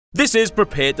This is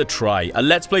Prepare to Try, a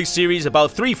Let's Play series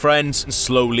about 3 friends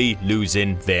slowly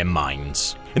losing their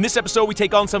minds. In this episode, we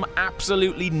take on some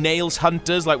absolutely nails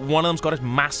hunters, like one of them's got a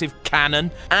massive cannon,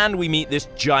 and we meet this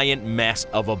giant mess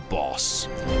of a boss.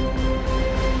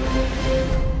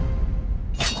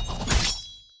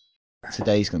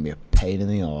 Today's gonna be a pain in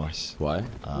the arse. Why?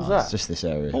 What's that? It's just this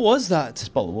area. What was that? It's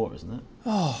a bottle of water, isn't it?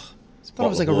 Oh, I thought it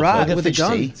was like a rat with a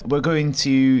gun. We're going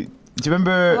to... Do you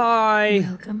remember... Hi.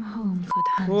 Welcome home, good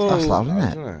hunter. Whoa. That's loud, isn't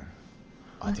it?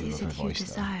 I What do is love it her you voice, though.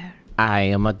 desire? I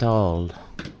am a doll.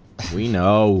 We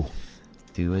know.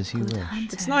 Do as you Good wish.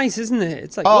 hunter. It's nice, isn't it?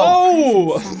 It's like, Oh.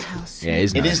 whoa! Somehow Yeah, it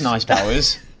is It is nice,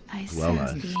 Powers. I Well sense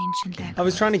done. the ancient echo. I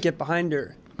was trying to get behind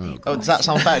her. Oh, does that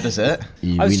sound better, does it?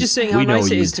 I was just saying how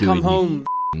nice it is to come home.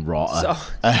 Rotter.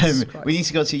 So, We need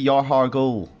to go to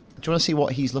Yahar'gul. Do you want to see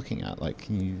what he's looking at? Like,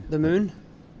 can you... the moon?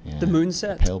 Yeah, The moon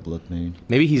set? Pale blood moon.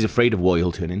 Maybe he's afraid of what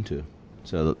he'll turn into.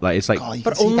 So, like, it's like... God, you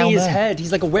can But see only down his there. head.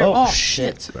 He's like a were. Oh, Oh,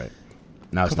 shit. Right.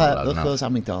 Now it's Look not at loud that. Look at enough. those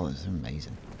amygdalas. They're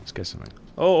amazing. Let's get something.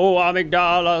 Oh,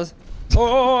 amygdalas.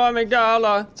 Oh,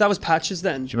 amygdala. So that was Patches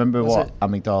then. Do you remember Was what it?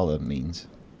 amygdala means?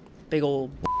 Big old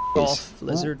off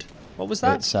lizard. What was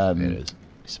that? It's It is.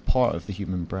 it's part of the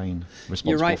human brain responsible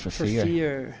You're right, for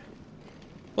fear.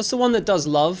 What's the one that does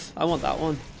love? I want that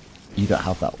one. You don't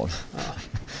have that one.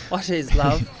 What is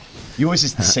love? Yours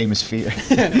is the same as fear.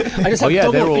 I just have yeah,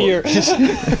 they're double all- fear.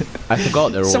 I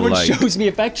forgot they're all Someone like... shows me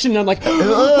affection and I'm like,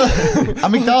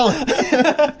 Amygdala.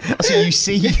 That's what you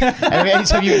see every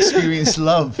time you experience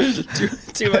love.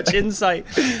 too much insight.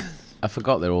 I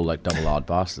forgot they're all like double hard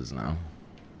bastards now.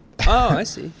 Oh, I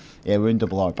see. Yeah, we're in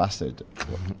Double R Bastard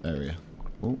area.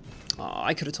 Ooh. Oh,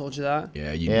 I could have told you that.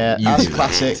 Yeah, you. Yeah, you that's do.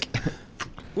 classic.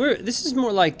 This is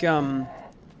more like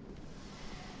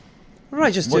what did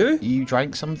I just What, do? you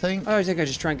drank something? Oh, I think I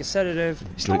just drank a sedative.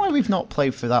 It's not like we've not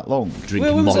played for that long.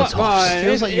 Drinking when was that? Molotovs. Oh,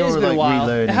 Feels like it you're has been a like while.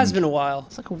 relearning. It has been a while.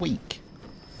 It's like a week.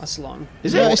 That's long.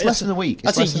 Is No, it? It's less than a week. It's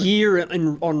That's a less than- year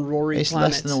on Rory It's Planet.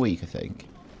 less than a week, I think.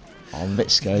 I'm a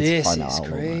bit scared to This find out is how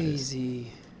long that is.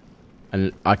 crazy.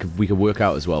 And we could work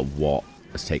out as well what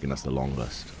has taken us the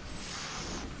longest.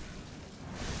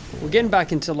 We're getting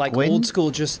back into like When- old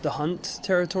school, just the hunt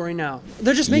territory now.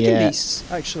 They're just making Yeah. beasts,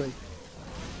 actually.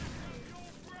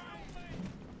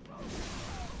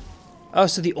 Oh,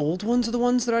 so the old ones are the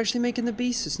ones that are actually making the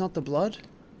beasts? It's not the blood?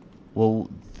 Well,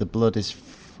 the blood is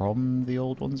from the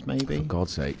old ones, maybe? For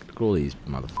God's sake, look at all these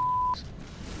motherfuckers.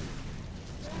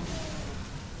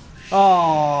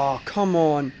 Oh, come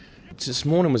on. This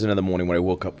morning was another morning where I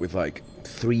woke up with like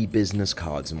 3 business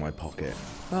cards in my pocket.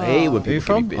 I hate when people give me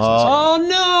from? business cards. Oh,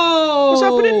 no! What's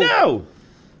happening now?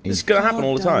 This is He's- gonna happen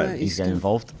all the God damn time. it. He's getting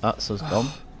involved. That's us gone.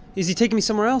 Is he taking me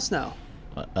somewhere else now?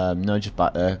 No, just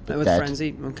back there, but With dead.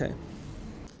 Frenzy? Okay.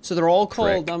 So they're all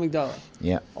called Prick. Amygdala?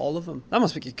 Yeah. All of them? That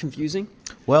must make it confusing.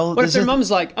 Well, What if their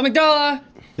mum's like, Amygdala,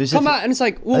 there's a come th- out, and it's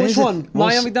like, well, which there's a one? th- My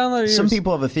well, Amygdala or yours? Some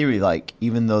people have a theory, like,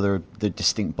 even though they're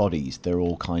distinct bodies, they're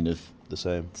all kind of The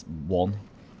same. one.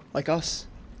 Like us?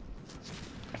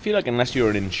 I feel like unless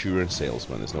you're an insurance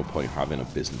salesman, there's no point having a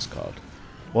business card.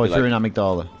 Well, if Like- you're an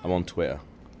amygdala. I'm on Twitter.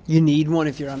 You need one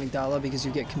if you're Amygdala because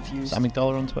you get confused. Is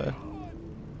amygdala on Twitter?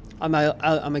 I'm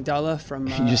Amygdala from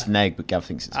You're just an egg, but Gav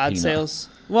thinks it's ad peanut. sales.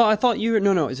 Well, I thought you were...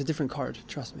 No, it's a different card.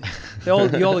 Trust me. You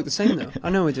all look the same, though. I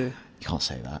know we do. You can't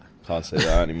say that. Can't say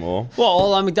that anymore. Well,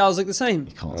 all Amygdalas look the same.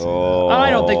 You can't say Oh. I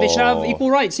don't think they should have equal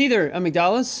rights either,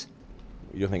 Amygdalas.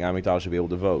 You don't think Amygdala should be able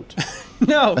to vote?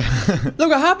 No. Look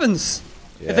what happens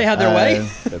if they had their way.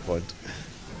 Fair point.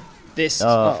 This.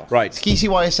 Oh. Right. that. Can you see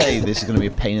why I say this is going to be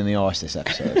a pain in the arse, this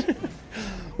episode?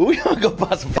 Well, we haven't got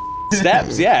past the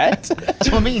steps yet. That's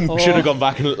what I mean. Oh. Should have gone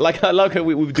back and like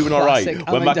we were doing all right.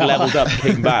 Classic Went back, Amygdala. leveled up,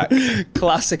 came back,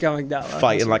 Classic Amygdala.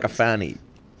 fighting like a fanny,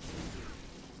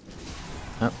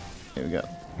 Oh, here we go.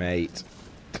 mate.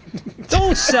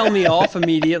 Don't sell me off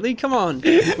immediately. Come on.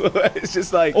 It's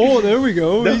just like Oh, there we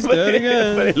go. He's dead but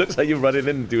again. it looks like you're running in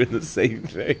and doing the same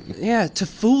thing. Yeah, to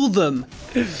fool them.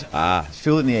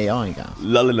 Feel in the AI, Gav.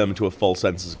 Lulling them to a false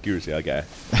sense of security, I guess.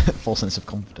 False sense of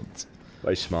confidence.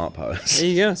 Very smart powers. There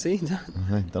you go. See.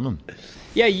 Done them.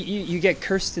 Yeah, you get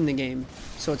cursed in the game,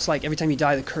 so it's like every time you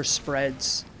die, the curse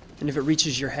spreads, and if it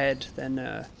reaches your head,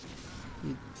 then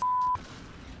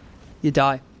you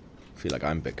die. I feel like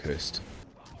I'm a bit cursed.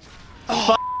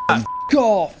 Go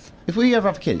off. If we ever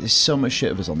have kids, there's so much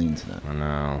shit of us on the internet. I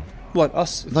know. What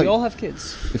us? If Like, we all have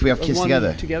kids. If we have kids One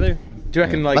together. Together. Do you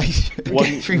reckon like one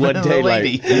day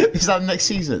like is that next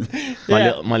season?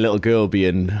 my little girl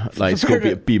being like school,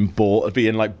 being bored,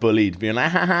 being like bullied, being like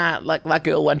haha, like that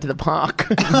girl went to the park,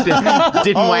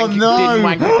 didn't Oh, wank no. didn't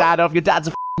wank your dad off. Your dad's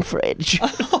a fridge.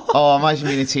 Oh, imagine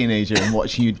being a teenager and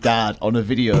watching your dad on a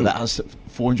video that has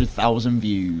 400,000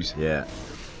 views. Yeah.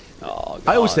 Oh, God.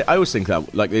 I always think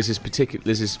that like there's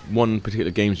this one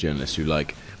particular games journalist who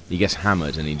like he gets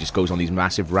hammered and he just goes on these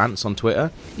massive rants on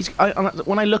Twitter.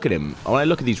 When I look at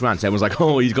these rants, everyone's like,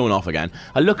 oh, he's going off again.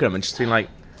 I look at him and just think like,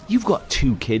 you've got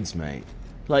 2 kids, mate.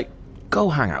 Like, go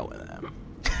hang out with them.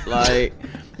 Like,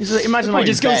 imagine like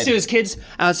He just goes to his kids.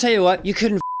 I'll tell you what, you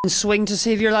couldn't swing to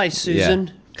save your life,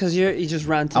 Susan. Because you just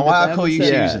ranted. And why I call you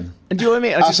Susan? And do you know what I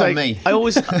mean? That's just on like, me. I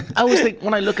always think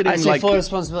when I look at him I take like, full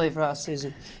responsibility for that,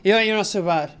 Susan. You're not so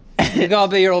bad. You got a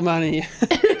big old man in you.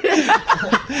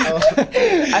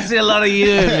 I see a lot of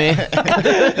you in me.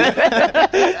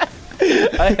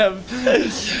 I am.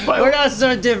 We're not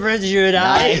so different, you and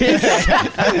I.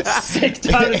 Sick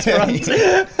down his front.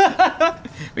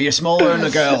 But you're smaller than a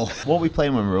girl. What are we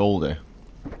playing when we're older?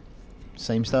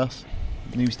 Same stuff?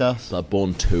 New stuff?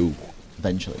 Bloodborne 2.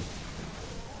 Eventually.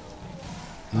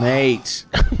 Mate,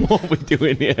 what are we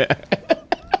doing here?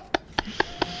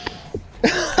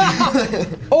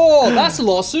 Oh, that's a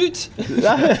lawsuit.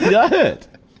 that hurt.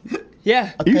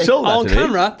 Yeah. You sold that on to me.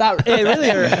 camera. That it really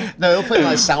hurt. No, they'll play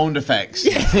like sound effects.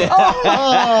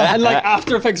 And like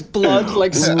After Effects blood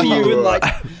like spewing like.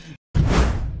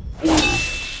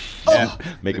 Yeah,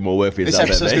 make it more worth for This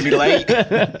yourself. episode's going to be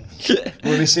late.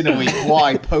 We're missing a week.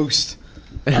 Why? Post.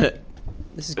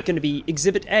 This is going to be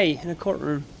Exhibit A in a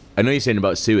courtroom. I know you're saying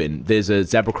about suing. There's a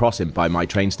zebra crossing by my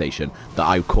train station that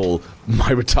I call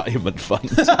my retirement fund.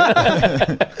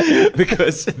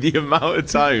 Because the amount of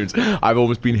times I've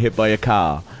almost been hit by a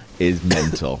car is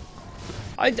mental.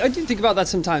 I do think about that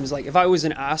sometimes. Like if I was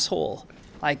an asshole,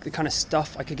 like the kind of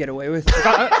stuff I could get away with.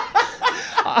 Like,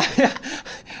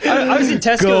 I was in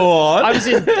Tesco. Go on. I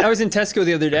was in Tesco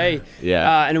the other day.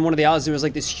 Yeah. And in one of the aisles there was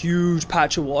like this huge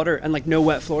patch of water and like no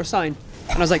wet floor sign.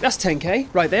 And I was like, that's 10k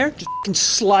right there. Just can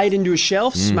slide into a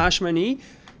shelf, smash my knee.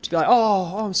 Just be like,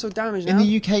 oh, I'm so damaged now. In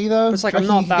the UK though? It's like do you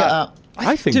I'm reckon not you could that. get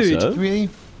I think dude, so. Really?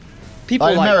 People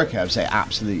Like like America, I'd say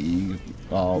absolutely.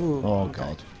 Oh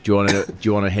God. Do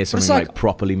you want to hear something like- like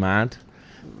properly mad?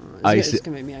 It's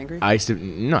gonna make me angry.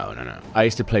 No. I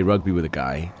used to play rugby with a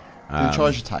guy. Do a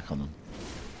charge attack on them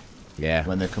Yeah.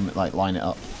 when they come like line it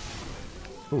up.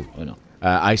 Ooh. Or not?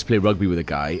 I used to play rugby with a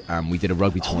guy, and we did a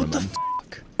rugby tournament.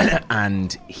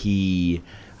 And he,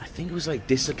 I think it was like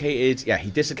dislocated. Yeah, he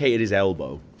dislocated his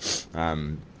elbow.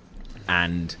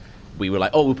 And we were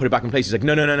like, oh, we'll put it back in place. He's like,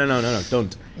 no,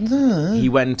 don't. He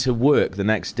went to work the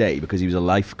next day because he was a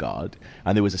lifeguard,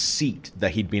 and there was a seat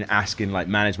that he'd been asking like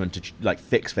management to like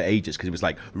fix for ages because it was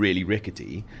like really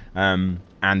rickety, and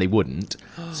they wouldn't.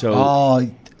 So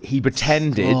he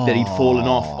pretended that he'd fallen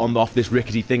off this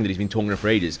rickety thing that he's been talking about for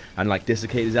ages and like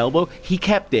dislocated his elbow. He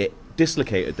kept it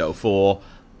dislocated though for,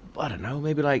 I don't know,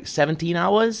 maybe like 17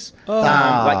 hours.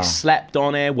 Like slept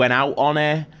on it, went out on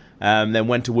it, then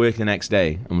went to work the next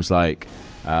day and was like,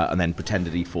 and then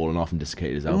pretended he'd fallen off and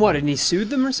dislocated his elbow. And what, and he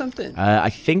sued them or something? I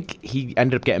think he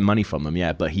ended up getting money from them,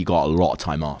 yeah, but he got a lot of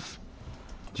time off.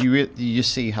 Do you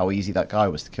just see how easy that guy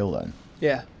was to kill then?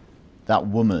 Yeah. That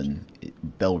woman,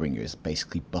 bell ringer, is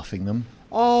basically buffing them.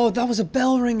 Oh, that was a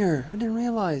bell ringer. I didn't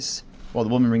realize. Well, the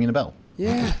woman ringing a bell.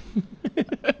 Yeah. Look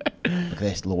at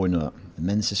this, law note. The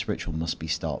Mensis ritual must be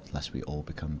stopped lest we all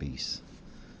become beasts.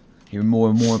 Hearing more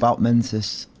and more about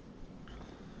Mensis.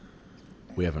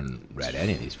 We haven't read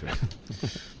any of these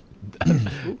films.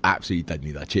 Absolutely didn't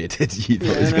need that cheer, did you?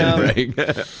 Thought it was going to ring.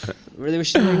 Really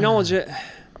wish you didn't acknowledge it.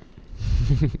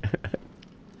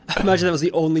 Imagine that was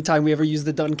the only time we ever used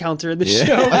the done counter in the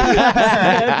show.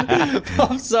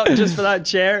 Pops up just for that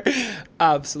chair.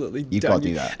 Absolutely You've done. got to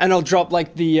do that. And I'll drop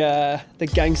like the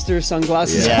gangster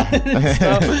sunglasses Yeah. on and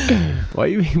stuff. Why are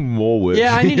you making more work?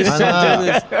 Yeah, I need to start doing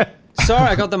this. Sorry,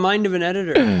 I got the mind of an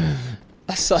editor.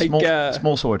 That's like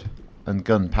Small sword and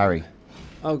gun parry.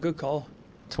 Oh, good call.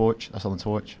 Torch. That's on the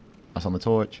torch. That's on the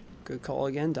torch. Good call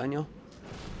again, Daniel.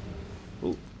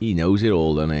 He knows it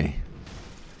all, doesn't he?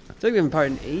 I feel like we haven't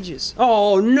parried in ages.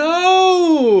 Oh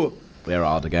no! They're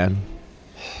hard again.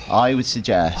 I would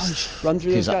suggest Run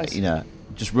through those 'cause, guys. you know,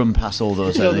 just run past all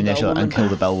those Kill other the initial bell woman. and kill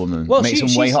the bell woman. Well, Make them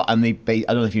way she's- hot, and I don't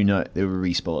know if you know, they were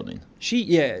respawning.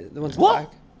 The ones in the What?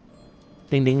 back.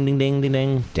 Ding, ding, ding, ding, ding,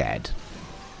 ding. Dead.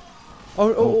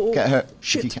 Oh, Get her.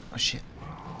 Shit. If you can. Oh shit.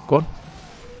 Go on.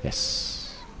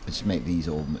 Yes. Let's make these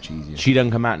all much easier. She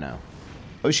doesn't come out now.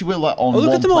 Oh, she will like on Oh, look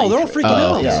one at them all, they're all playthrough.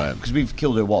 freaking out. Yeah, Right. because we've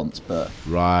killed her once, but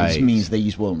Right. this means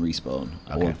these won't respawn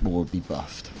Okay. or be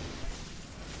buffed.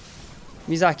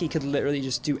 Miyazaki could literally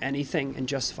just do anything and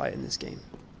justify it in this game.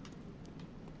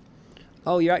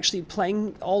 Oh, you're actually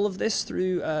playing all of this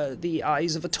through the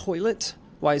eyes of a toilet?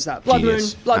 Why is that? Blood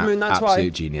Genius. Moon. Blood Moon, that's why.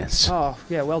 Absolute genius. Oh,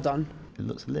 yeah, well done. It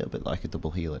looks a little bit like a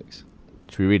double helix.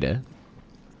 Should we read it?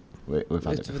 We've had It's it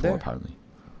over before, there. apparently.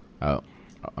 Oh,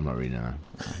 I'm not reading it now.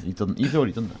 You've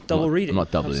already done that. Double reading. I'm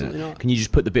not doubling Absolutely it. not. Can you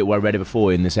just put the bit where I read it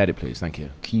before in this edit, please? Thank you.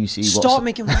 Can you see Stop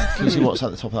making Can you see what's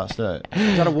at the top of that skirt?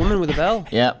 Is that a woman with a bell?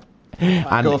 Yep.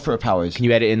 And Go for her powers. can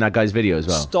you edit in that guy's video as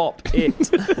well? Stop it.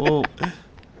 Oh.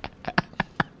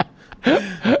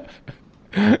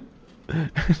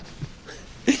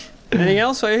 Anything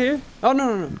else while you're here? Oh,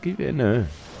 no. Keep it in there.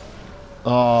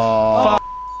 Oh.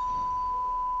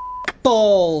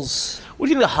 Balls. What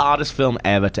do you think the hardest film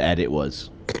ever to edit was?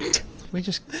 We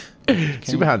just.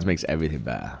 Superhands makes everything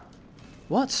better.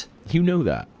 What? You know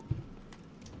that.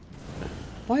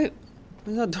 Why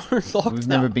is that door locked We've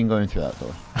now? never been going through that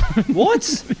door. What?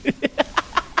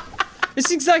 It's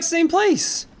the exact same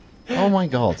place. Oh my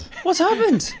god. What's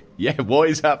happened? Yeah, what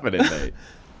is happening, mate?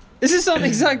 Is this not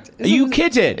exact? Are you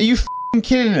kidding? Are you f***ing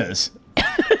kidding us?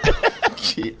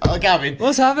 Oh, Gavin.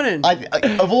 What's happening?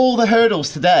 Of all the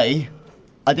hurdles today,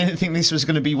 I didn't think this was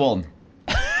going to be one.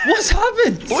 What's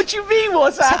happened? What do you mean?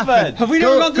 What's happened? Have we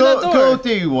never gone through that door? Go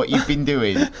do what you've been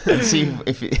doing and see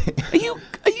if it. Are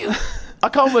you? I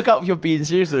can't work out if you're being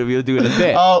serious or if you're doing a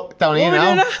bit. Oh, down here What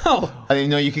are we now. doing now? I didn't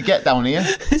know you could get down here.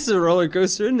 This is a roller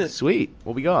coaster, isn't it? Sweet.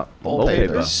 What we got?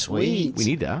 Wallpaper. Sweet. We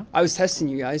need that. I was testing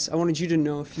you guys. I wanted you to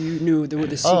know if you knew there was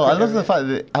the secret. Oh, I love area. the fact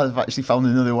that I've actually found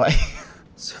another way.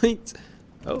 Sweet.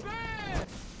 Oh.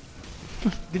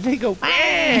 Did they go?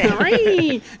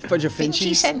 Bunch of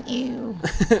Finchies. sent you.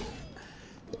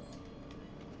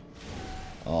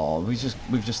 Oh, we've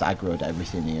just aggroed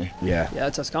everything here. Yeah. Yeah,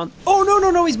 that's us gone. Oh,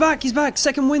 no, he's back.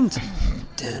 Second wind.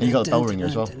 And you got the bell ringer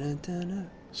as well.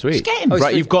 Sweet. get him. Oh,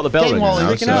 Right, you've got the bell Getting ringer while now.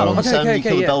 they're Freaking looking out. out. Okay, You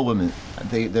kill the yeah. bell women.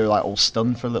 They're like all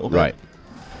stunned for a little bit. Right.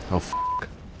 Oh, f***.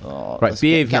 Oh, Right, let's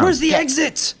behave get- now. Where's the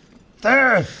exit?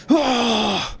 There.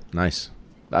 Nice.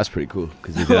 That's pretty cool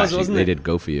because It was, wasn't they it? did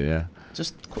go for you. Yeah.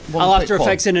 Just one I'll quick After quad.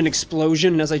 Effects in an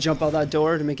explosion as I jump out that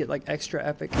door to make it like extra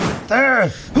epic.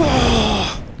 There.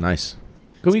 Nice.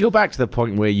 Can we go back to the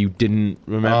point where you didn't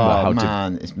remember Oh how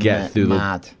man, to it's get through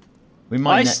mad. We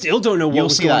might. I still don't know what You'll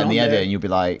was see going that in on the edit, there. and you'll be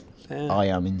like, Yeah. "I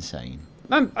am insane."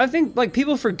 I think like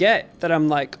people forget that I'm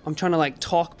trying to like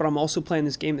talk, but I'm also playing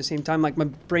this game at the same time. Like my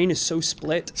brain is so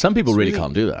split. Some people It's really really-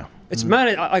 can't do that. It's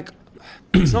man,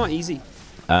 it's not easy.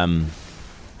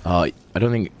 Oh, I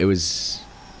don't think it was.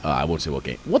 I won't say what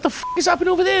game. What the f is happening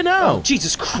over there now?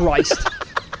 Jesus Christ!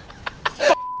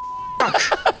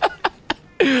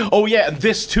 Oh yeah, and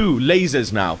this too.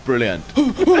 Lasers now. Brilliant.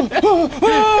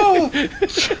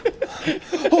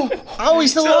 Oh,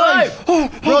 he's still alive!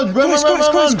 Run!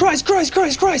 Christ!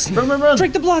 Run!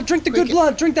 Drink the blood. Drink the good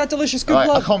blood. Drink that delicious good Right, I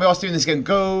blood. can't be asked doing this again.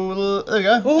 Go. There you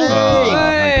go. Oh.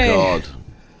 Hey. Oh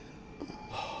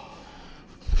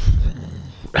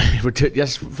Hey. my god.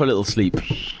 Just for a little sleep.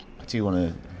 I do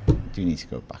need to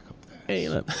go back up there. Hey,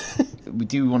 look. We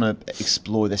do want to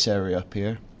explore this area up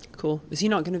here. Cool. Is he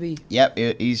not going to be? Yep,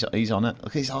 he's on it. Look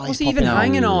at his eyes. What's he even popping out.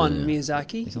 hanging on,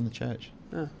 Miyazaki? He's on the church.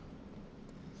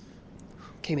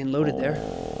 Came in loaded there.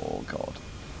 Oh god.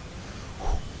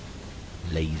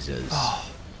 Lasers.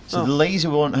 So the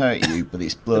laser won't hurt you, but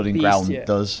its blood and beast, ground yeah.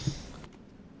 does.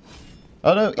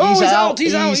 Oh no, Oh, he's he's out. out,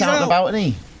 he's out, he's out and out. about, isn't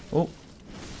he? Oh.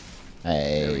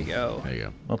 Hey. There we go. There you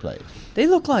go. Well played. They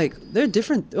look like they're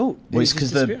different. Oh, Well, it's they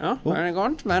 'cause just the- disappear. oh.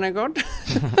 Very good.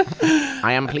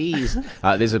 I am pleased.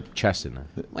 There's a chest in there.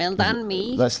 Well done,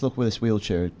 me. Let's look what this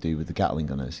wheelchair do with the Gatling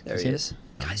gunners. There See he him? is.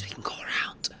 Guys, we can go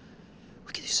around.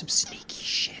 We can do some sneaky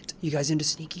shit. You guys into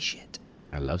sneaky shit?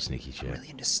 I love sneaky shit. Really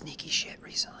into sneaky shit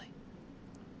recently.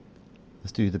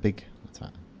 Let's do the big. What's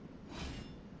that?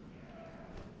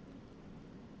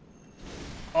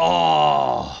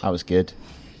 Oh, That was good.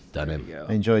 Done there him. we go.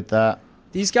 I enjoyed that.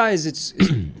 These guys, it's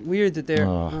weird that they're.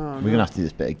 Oh, Oh, we're gonna have to do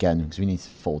this bit again because we need to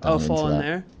fall down into fall in that.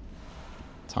 there.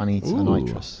 Tiny Ooh.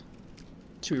 nitrous.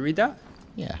 Should we read that?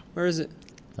 Yeah. Where is it?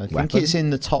 I think Weapon? it's in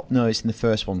the top. No, it's in the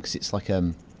first one because it's like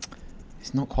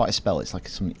it's not quite a spell. It's like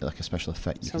like a special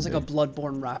effect. Sounds like a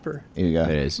Bloodborne rapper. Here we go. It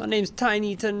is. My name's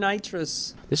Tiny to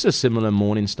Nitrous. This is a similar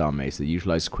Morningstar mace that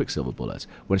utilizes quicksilver bullets.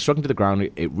 When struck into the ground,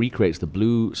 it recreates the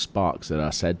blue sparks that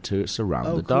are said to surround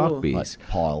Oh, the dark cool. beast. Like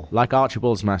pile. Like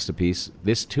Archibald's masterpiece,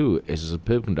 this too is a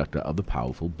superb conductor of the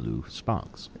powerful blue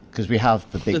sparks. Because we have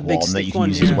the big The big one that you stick can one,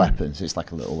 use as yeah. weapons. It's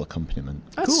like a little accompaniment.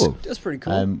 That's, Cool. That's pretty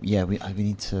cool. Yeah, we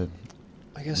need to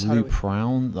I guess how do we loop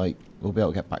round. Like we'll be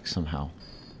able to get back somehow.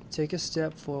 take a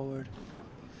step forward?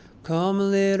 Come a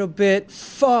little bit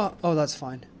far. Oh, that's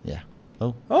fine. Yeah.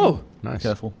 Oh, Oh, Nice.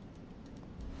 careful.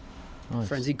 Nice.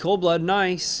 frenzied cold blood,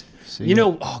 nice. So, You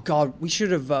know, oh god, we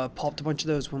should have popped a bunch of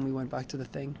those when we went back to the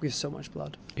thing. We have so much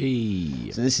blood.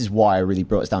 Hey. So this is why I really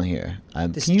brought us down here.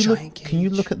 This Can you giant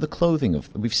look cage. at the clothing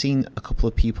of? We've seen a couple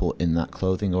of people in that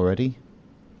clothing already.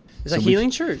 Is So that we've-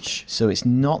 Healing Church? So it's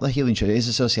not the healing church. It is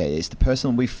associated. It's the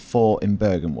person we fought in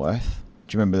Bergenworth.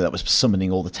 Do you remember that was summoning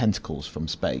all the tentacles from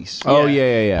space? Oh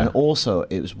Yeah. And also,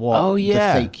 it was what Oh,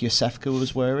 yeah. the fake Yosefka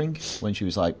was wearing when she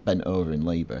was like bent over in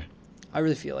labour. I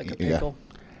really feel like a Yeah. pickle.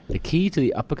 The key to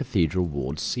the Upper Cathedral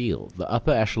Ward seal. The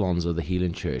upper echelons of the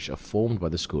Healing Church are formed by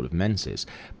the School of Menses,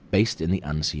 based in the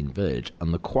Unseen Village,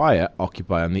 and the choir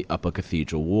occupy on the Upper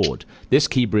Cathedral Ward. This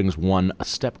key brings one a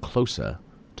step closer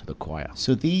to the choir.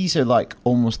 So these are like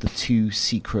almost the two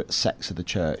secret sects of the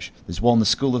church. There's one, the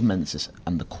School of Menses,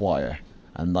 and the choir.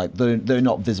 And like they're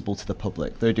not visible to the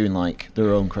public. They're doing like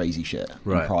their own crazy shit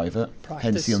Right. in private. Practice.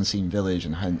 Hence the Unseen Village,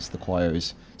 and hence the choir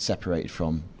is separated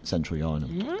from Central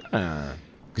Yarnum. Ah.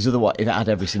 Because otherwise, if it had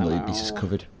every single, it'd be just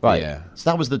covered. Right. Yeah. So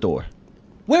that was the door.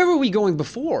 Where were we going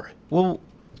before? Well,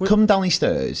 come down these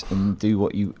stairs and do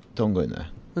what you don't go in there.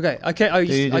 Okay, I came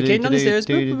down the stairs.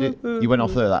 You went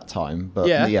off there that time, but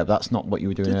Yeah. yeah, that's not what you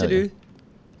were doing earlier. Do-do-do.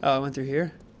 Oh, I went through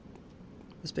here.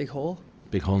 This big hole.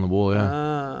 Big hole in the wall, yeah.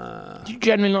 Ah. Do you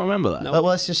genuinely not remember that? No. Well,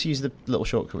 let's just use the little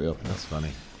shortcut we opened. That's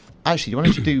funny. Actually, do you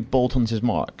want to do Bolt Hunter's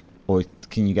Mark? Or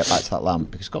can you get back to that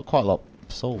lamp? Because it's got quite a lot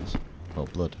of souls. Well,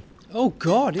 blood. Oh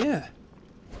god, yeah.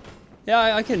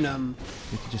 Yeah, I can.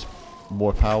 You could just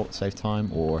warp out, save time,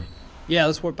 or... Yeah,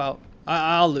 let's warp out.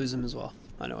 I'll lose him as well.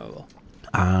 I know I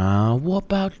will. What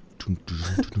about...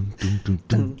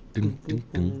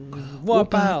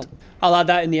 Warp out. I'll add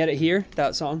that in the edit here.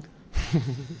 That song.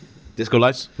 Disco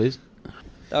lights, please.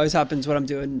 That always happens when I'm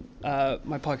doing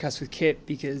my podcast with Kit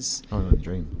because Oh, no,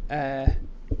 dream.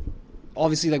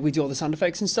 obviously like we do all the sound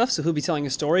effects and stuff. So he'll be telling a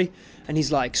story, and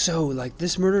he's like, "So like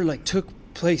this murder like took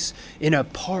place in a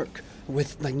park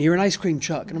with like near an ice cream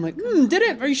truck," and I'm like, "Did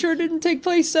it? Are you sure it didn't take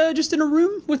place just in a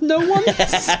room with no one?"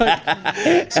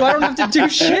 So I don't have to do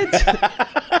shit.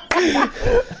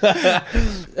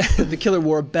 The killer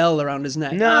wore a bell around his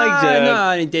neck.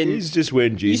 No, he didn't. He's just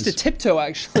wearing He used jeans. to tiptoe,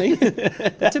 actually.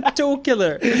 The tiptoe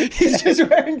killer. He's just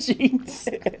wearing jeans.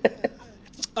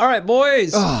 All right,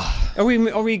 boys. Are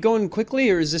we going quickly,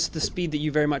 or is this the speed that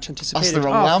you very much anticipated? That's the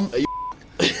wrong lamp.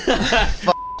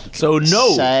 So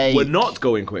no, Say- we're not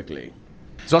going quickly.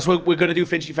 So that's what we're going to do.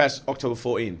 Finchley Fest, October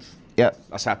 14th. Yep.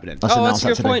 That's happening. That's Oh, announced that's a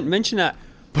good that today. point. Mention that.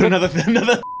 Put another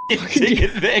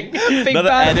ticket thing. Big Another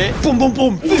bad. edit. Boom, boom,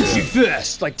 boom. Fancy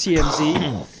Fest, like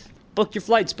TMZ. Book your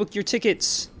flights. Book your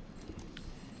tickets.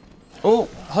 Oh,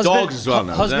 Dogs as well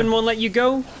now, Husband isn't it? won't let you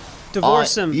go.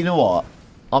 Divorce him. You know what?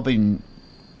 I've been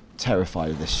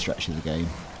terrified of this stretch of the game.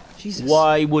 Jesus.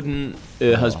 Why wouldn't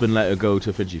her husband let her go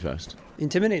to Finchley Fest?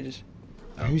 Intimidated.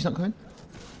 Who's not coming?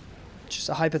 Just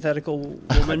a hypothetical woman.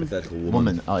 Hypothetical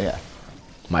Woman. Oh, yeah.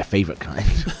 My favourite kind.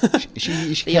 She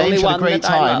The came, only she had a one great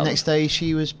that I time. love. Next day,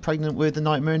 she was pregnant with a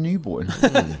nightmare newborn.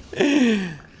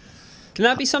 Can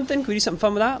that be something? Can we do something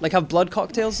fun with that? Like have blood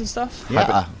cocktails and stuff?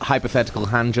 Yeah. Hypothetical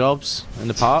hand jobs in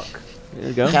the park. There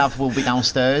you go. Gav will be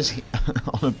downstairs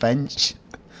on a bench.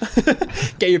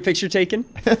 Get your picture taken.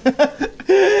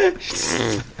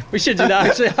 We should do that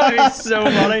actually. That'd be so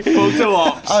funny. Photo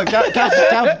ops.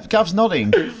 Oh, Gav's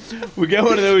nodding. We get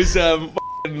one of those.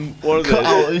 One of Cut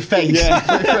out those. your face.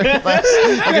 Yeah.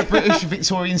 Like a British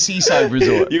Victorian seaside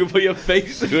resort. You can put your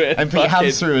face through it And put your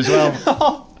hands through as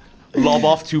well. Lob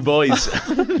off two boys.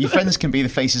 Your friends can be the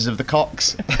faces of the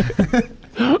cocks.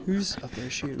 Who's up there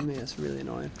shooting me? That's really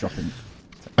annoying. Dropping.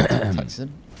 Tactics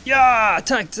in. Yeah,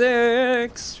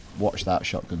 tactics. Watch that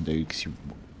shotgun, dude, because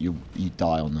you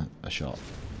die on a shot.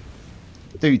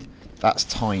 Dude, that's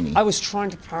tiny. I was trying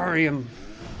to parry him.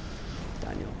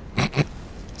 Daniel.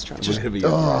 Let's try Just to. to be You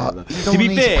don't to be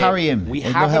need fair, to parry him. we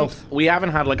There's no haven't health. we haven't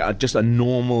had like just a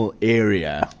normal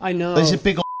area. I know. There's a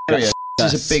big old area.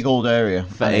 This is a big old area.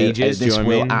 For And ages, do you This know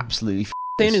what I will mean? absolutely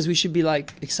thing is, we should be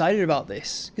like excited about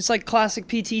this. It's like classic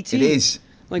PTT. It is.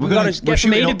 Like We're we gonna- gotta we're get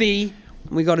from A shooting to all- B,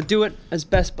 and we gotta do it as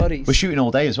best buddies. We're shooting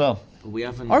all day as well. We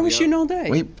haven't. Are we shooting all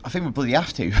day? I think we bloody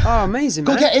have to. Oh, amazing,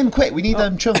 Go man. get him quick. We need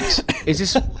them chunks. Is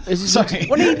this Sorry.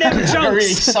 What need them I'm chunks?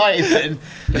 really excited then.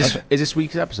 is this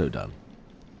week's episode done?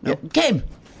 Yeah, get him.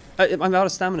 I'm out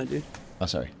of stamina, dude. Oh,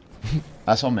 sorry.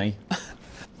 That's on me.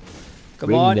 Come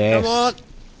Bring on, this. come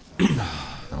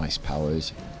on. Nice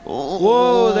powers.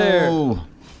 Whoa there. Oh.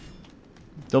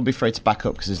 Don't be afraid to back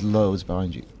up because there's loads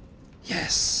behind you.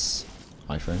 Yes.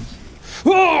 Hi, friends.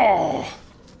 Oh,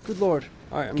 good lord.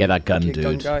 All right, I'm Get that gun, okay,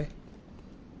 gun dude. guy.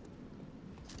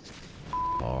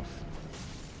 Off.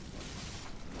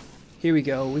 Here we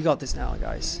go. We got this now,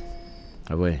 guys.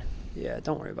 Have we? Yeah,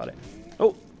 don't worry about it.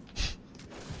 Oh,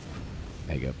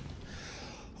 There you go.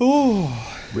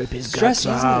 Oh, Rip his Stress,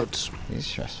 guts isn't it? out. It's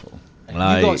stressful.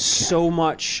 Like, you got so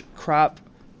much crap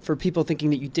for people thinking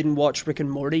that you didn't watch Rick and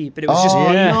Morty, but it was just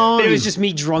yeah. but it was just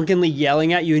me drunkenly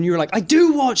yelling at you, and you were like, "I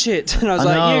do watch it," and I was I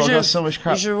like, know, "You I should, got so much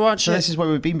crap. you should watch So it." this is where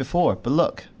we've been before. But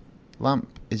look,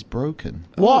 lamp is broken.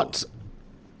 what?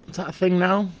 Is that a thing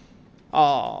now?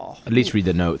 Oh, At least read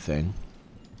the note thing.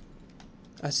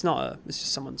 that's not a. It's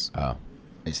just someone's. Oh.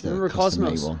 It's the Remember custom-made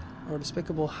Cosmos one. or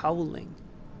Despicable Howling,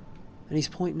 and he's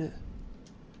pointing it.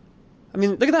 I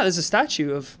mean, look at that. There's a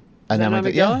statue of. And an amygdala,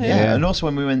 amygdala, yeah. And also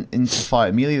when we went in to fight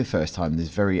Amelia the first time, there's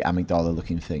very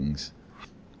amygdala-looking things.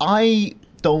 I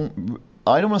don't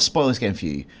want to spoil this game for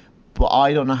you, but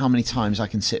I don't know how many times I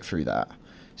can sit through that.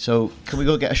 So can we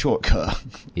go get a shortcut,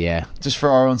 Yeah. just for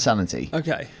our own sanity?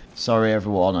 Okay. Sorry,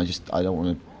 everyone. I don't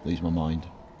want to lose my mind.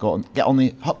 Go on, get on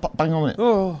the hop, bang on it.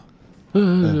 Oh.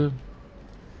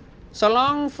 So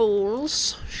long,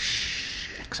 fools.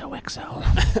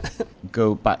 XOXO.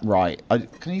 Go back right.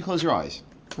 Can you close your eyes?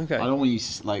 Okay. I don't want you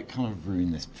to like kind of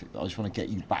ruin this. I just want to get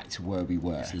you back to where we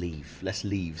were. Let's leave. Let's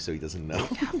leave so he doesn't know.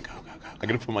 Go. I'm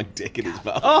going to put my dick in his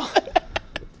mouth. Oh.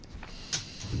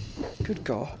 Good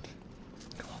God.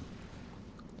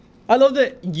 I love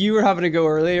that you were having to go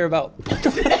earlier about.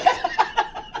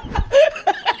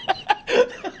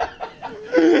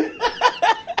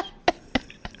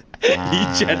 He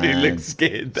genuinely looks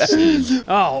scared there.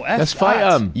 Oh, F Let's fight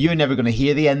that. him. You're never going to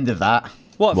hear the end of that.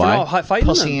 What? Why? For not fighting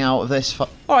Pussing them? out of this. All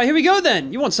right, here we go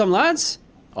then. You want some, lads?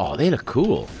 Oh, they look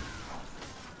cool.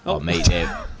 Oh, mate,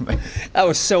 That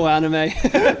was so anime.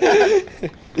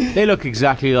 they look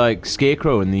exactly like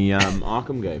Scarecrow in the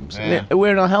Arkham games. Yeah. They're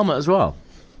wearing a helmet as well.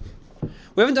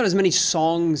 We haven't done as many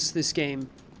songs this game.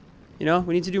 You know,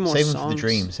 we need to do more Save them songs. for the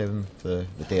dream. Save them for the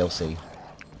DLC.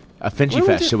 At Finchy When we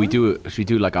Fest, do- should we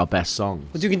do like our best songs?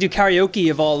 But you can do karaoke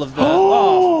of all of the.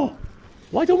 Oh,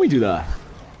 Why don't we do that?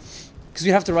 because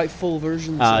we have to write full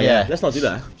versions. yeah. Let's not do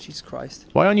that. Jesus Christ.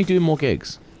 Why aren't you doing more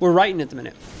gigs? We're writing at the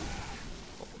minute.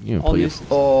 You don't All pull your, new-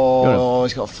 Oh,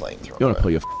 he's got a flamethrower. you want to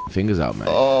pull your fingers out, mate.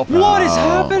 Oh, What is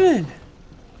happening?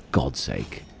 God's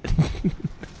sake.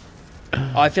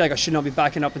 Oh, I feel like I should not be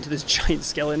backing up into this giant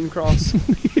skeleton cross.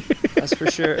 That's for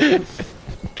sure.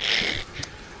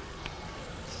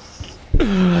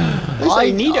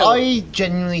 I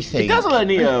genuinely think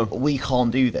Neo. we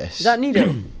can't do this. Is that Nito?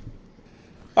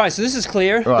 All right, so this is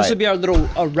clear. Right. This will be our little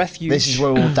refuge. This is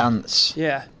where we'll dance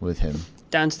Yeah, with him.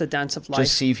 dance the dance of life.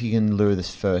 Just see if you can lure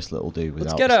this first little dude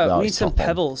Let's without. get without we need his some top on.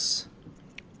 pebbles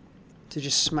to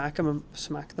just smack them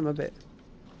a bit.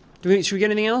 Should we get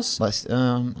anything else? Let's Should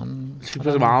we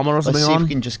put some armor or let's something see if on? we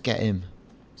can just get him.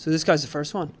 So this guy's the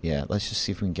first one. Yeah, let's just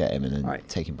see if we can get him and then Alright.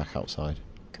 take him back outside.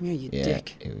 Come here, you Yeah,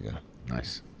 dick. here we go.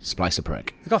 Nice. Splice a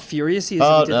prick. Look how furious he is.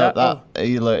 Oh if he did no, that.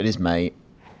 he alerted his mate.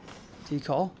 Do you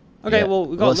call? Okay, Yeah. well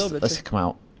we got let's, a little bit. Let's to- come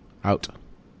out. Out.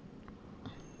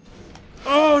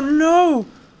 Oh no!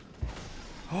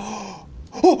 Oh.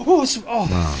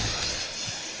 Wow.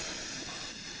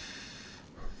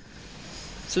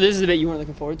 So this is the bit you weren't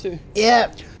looking forward to. Yeah.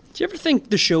 Do you ever think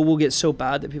the show will get so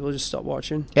bad that people just stop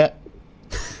watching? Yeah.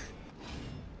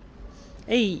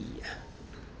 Hey.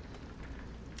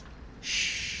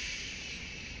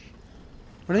 Shh.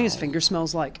 What do you think his finger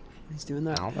smells like? He's doing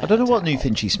that. I don't know what New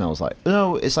Finchy smells like.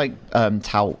 No, it's like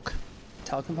talc.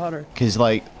 Talcum powder. Because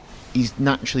like he's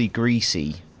naturally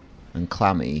greasy and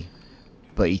clammy,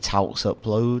 but he talcs up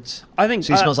loads. I think.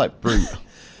 So he smells like brute.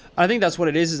 I think that's what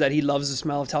it is that he loves the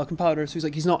smell of talcum powder. So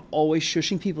he's not always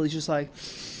shushing people. He's just like.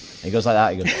 He goes like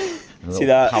that. He goes. And a See little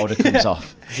that? powder comes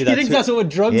off. He thinks that's what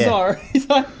drugs Yeah. are. He's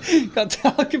like, got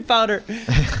talcum powder.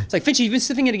 It's like, Finchy, you've been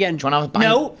sniffing it again. Do you want to have a bang?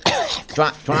 No. Do you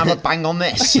want to have a bang on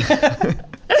this? See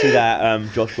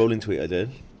that Josh Brolin tweet I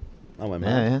did? I went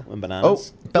Yeah, yeah. Went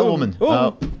bananas. Oh, Bellwoman.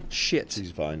 Oh. Oh. Shit.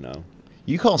 She's fine now.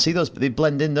 You can't see those, but they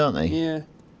blend in, don't they? Yeah.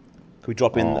 Can we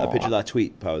drop in a picture of that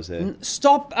tweet, Powers here?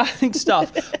 Stop adding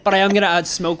stuff. But I am going to add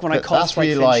smoke when I call That's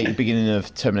really like the beginning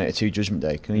of Terminator 2 Judgment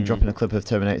Day. Can you drop in a clip of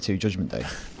Terminator 2 Judgment Day?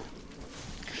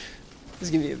 This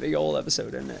is going to be a big old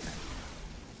episode, isn't it?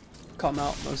 Cut 'em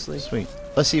out, mostly. Sweet.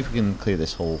 Let's see if we can clear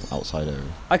this whole outside area.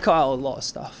 I cut out a lot of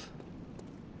stuff.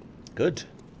 Good.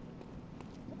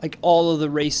 Like, all of the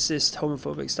racist,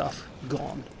 homophobic stuff,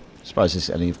 gone. Surprised there's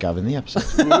any of Gavin in the episode.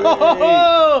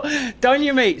 Oh, done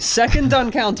you, mate. Second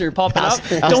done counter popping up.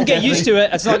 that's Don't get used to it.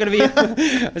 It's not going to be.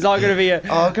 It's not going to be a.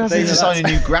 Oh, I'm going to thing need to of design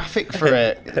that. a new graphic for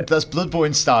it. That's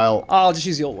Bloodborne style. I'll just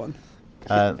use the old one.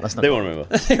 Let's not. They won't remember.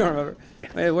 I don't remember.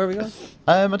 Wait, where are we going?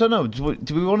 I don't know. Do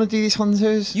we want to do these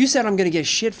hunters? You said I'm going to get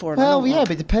shit for it. I Well, don't yeah, want-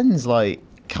 but it depends. Like,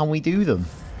 can we do them?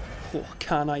 Oh,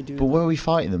 can I do But that? where are we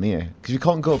fighting them here? Because we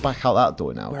can't go back out that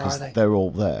door now. Where Because are they? they're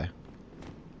all there.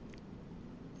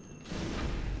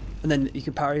 And then you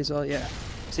can parry as well. Yeah.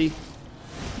 See?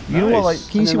 You know what? Like, Nice.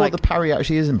 can you And see then, what like- the parry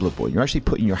actually is in Bloodborne? You're actually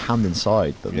putting your hand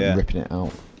inside them Yeah. and ripping it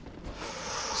out.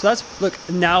 So that's look.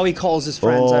 Now he calls his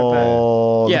friends out.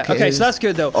 Oh, Yeah. look at Okay. his- So that's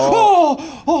good though.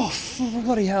 Oh.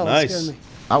 Bloody hell! Nice. That scared me.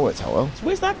 That worked out well. So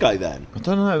where's that guy then? I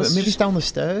don't know. Let's Maybe just- it's down the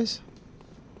stairs.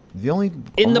 The only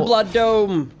In the oh, blood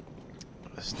dome.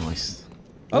 That's nice.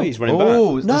 Oh, he's running back.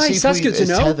 Oh, let's Nice, see if that's we- good to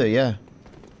it's know. Tether, yeah.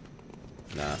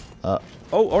 Nah.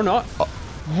 Oh, or not.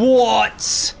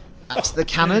 What? That's the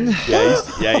cannon. He's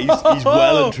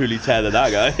well and truly tethered,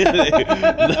 that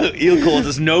guy. Look, he'll cause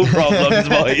us no problems,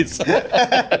 boys.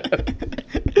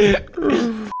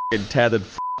 Fucking tethered.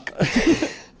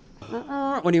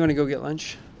 When do you want to go get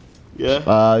lunch?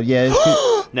 Yeah. Yeah. it's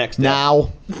good. Next step.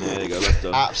 Now. There you go. That's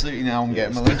done. Absolutely now. I'm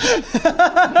getting my lunch.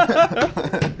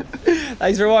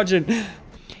 Thanks for watching.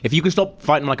 If you could stop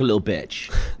fighting like a little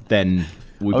bitch, then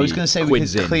we'd I was be going to say we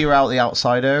quids could in. clear out the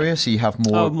outside area so you have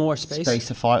More space.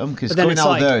 to fight them. Because But then going it's out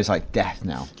like- there is like death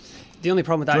now. The only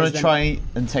problem with Do that you is want to then try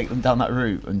and take them down that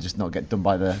route and just not get done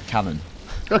by the cannon?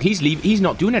 Look, he's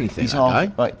not doing anything, He's that off.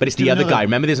 guy. Right, But it's do the other another- guy.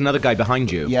 Remember, there's another guy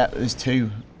behind you. Yeah, there's two.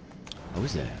 Oh,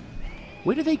 is there?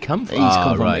 Where do they come from?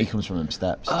 He comes from them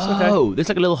steps. Oh, there's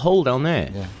like a little hole down there.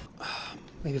 Yeah.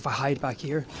 maybe if I hide back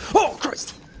here. Oh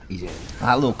Christ! Easy.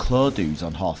 That little claw dude's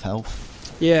on half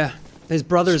health. Yeah, his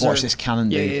brothers Just watch are. this cannon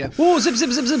Yeah, dude. yeah, yeah. Whoa! Zip,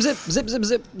 zip, zip, zip, zip, zip, zip,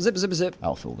 zip, zip, zip, zip.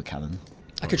 I'll fill the cannon.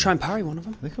 I could try and parry one of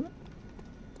them. Are they coming?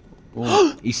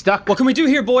 He's stuck. What can we do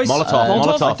here, boys?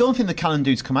 Molotov. I don't think the cannon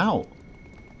dude's come out.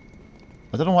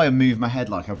 I don't know why I moved my head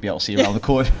like I'd be able to see around the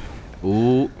corner.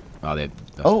 Ooh.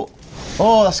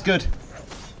 Oh, That's good.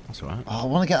 that's all right. Oh, I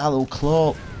want to get that little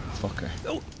claw fucker.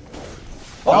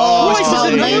 Oh, it's Christ, on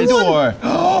is the it main another door.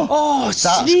 Oh,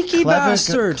 That's sneaky clever,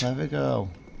 bastard! Clever girl.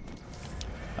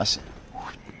 That's.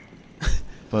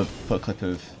 Put a clip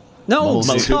of. No,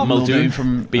 Muldoon- stop. Muldoon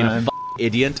from Being a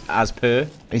idiot, as per.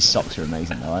 His socks are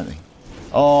amazing though, aren't they?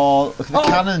 Oh, look at the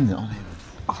cannon on him.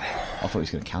 I thought he was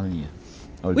going to cannon you.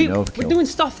 That would We're be overkill. doing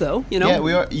stuff though, you know. Yeah,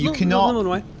 we are. You No, cannot no,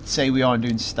 no, no. say we aren't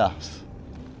doing stuff.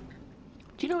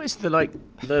 Do you notice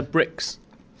the bricks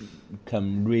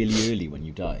come really early when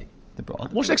you die? The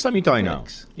broad. What's next time you die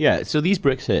Bricks? now? Yeah, so these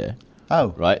bricks here, Oh,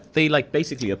 right? They like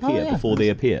basically appear yeah. before they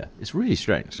appear. It's really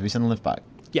strange. Have you seen the lift back?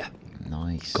 Yeah.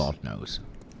 Nice. God knows.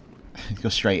 Go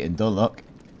straight in. Don't look.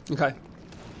 Okay.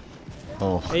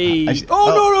 Oh. Hey. Actually-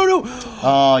 Oh, no!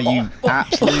 Oh, you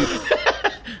absolute.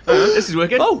 This is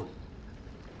working. Oh.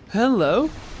 Hello.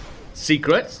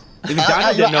 Secrets. If you I died,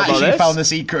 I didn't know about actually this. found the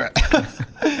secret.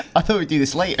 I thought we'd do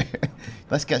this later.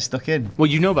 Let's get stuck in. Well,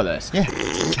 you know about this. Yeah.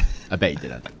 I bet you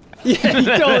didn't. Yeah, you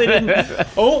totally didn't.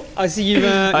 Oh, I see you've.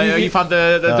 You found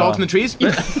the dogs in the trees?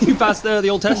 You passed the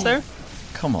old test there.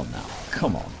 Come on now.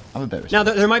 Come on. I'm a bit of Now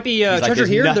there might be He's like, treasure there's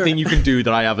here. nothing you can do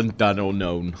that I haven't done or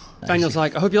known. Daniel's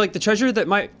like, I hope you like the treasure that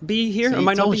might be here or See,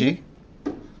 might not told be. you.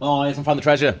 Here. Oh, I haven't found the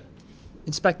treasure.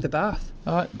 Inspect the bath.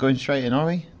 All right, going straight in, are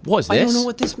we? What is this? I don't know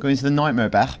what this. Going to the nightmare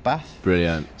bath.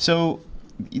 Brilliant. So,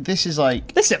 this is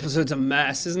like, This episode's a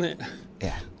mess, isn't it?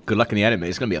 yeah. Good luck in the enemy.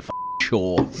 It's gonna be a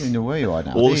chore. You don't know where you are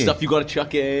now. All do the you? stuff you gotta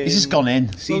chuck in. He's just gone in.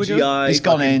 CGI. He's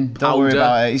gone fucking in. Don't worry powder.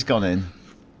 about it. He's gone in.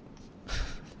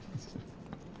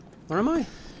 Where am I?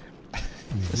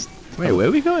 Wait, where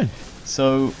are we going?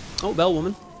 So, Oh, bell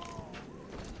woman.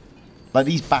 like,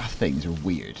 these bath things are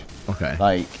weird. Okay.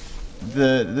 Like,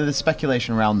 the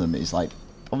speculation around them is like,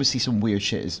 obviously some weird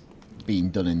shit is being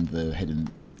done in the hidden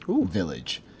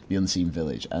village, the unseen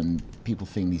village, and people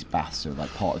think these baths are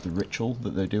like part of the ritual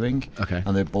that they're doing. Okay.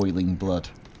 And they're boiling blood.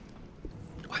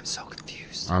 Oh, I'm so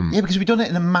confused. Yeah, because we done it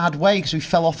in a mad way because we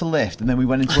fell off a lift and then we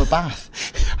went into a bath.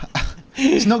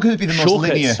 It's not going to be the most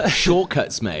linear.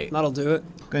 Shortcuts, mate. That'll do it.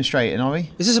 Going straight in, are we?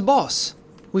 Is this a boss?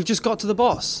 We've just got to the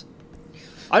boss.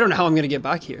 I don't know how I'm going to get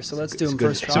back here, so let's do him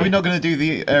first try. So we're not going to do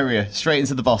the area straight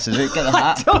into the boss, is it? Get the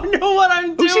hat. I don't know what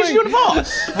I'm doing. Who's usually on the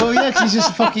boss? Well, yeah, 'cause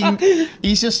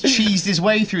he's just cheesed his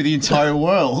way through the entire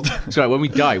world. Sorry, when we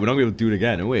die, we're not gonna be able to do it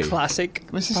again, are we? Classic.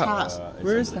 Where's his hat?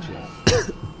 Where is that?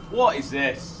 What is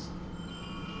this?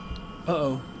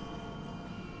 Uh-oh.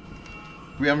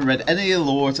 We haven't read any of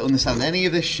the lore to understand any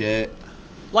of this shit.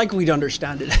 Like we'd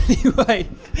understand it anyway.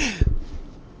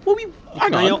 Well,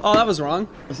 hang Daniel, on. oh, that was wrong.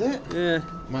 Was it? Yeah.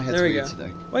 My head's There we weird go.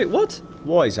 today. Wait, what?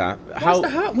 What is that? Why is the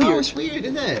hat Oh, weird? it's weird,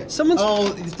 isn't it? Someone's-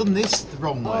 Oh, he's done this the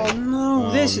wrong way. Oh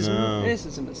no, this no.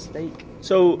 is a mistake.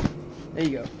 So, There you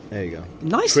go. there you go.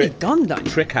 Nicely Trick- done, Daniel.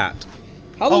 Trick hat.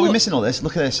 How Oh, long- we're missing all this.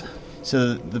 Look at this.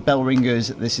 So the bell ringers,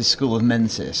 this is School of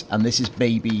Mensis, and this is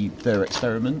maybe their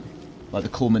experiment, like the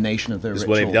culmination of their This is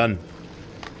ritual. what they've done.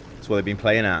 That's what they've been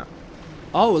playing at.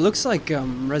 Oh, it looks like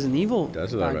Resident Evil.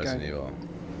 Does look like bad guy. Resident Evil.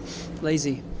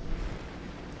 Lazy.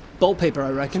 bolt paper, I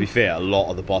To reckon. be fair, a lot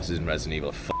of the bosses in Resident Evil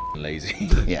are f***ing lazy.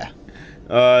 Yeah.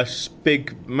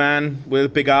 Big man with a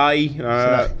big eye, see some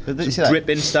that?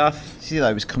 dripping stuff. See that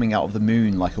it was coming out of the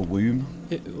moon like a womb.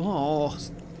 Oh,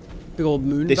 big old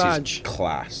moon This badge. is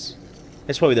class.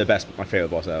 It's probably my favourite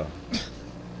boss ever.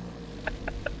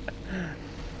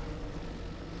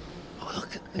 Oh, look,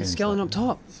 the skeleton up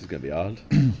top. This is gonna be hard.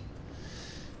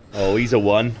 Oh, he's a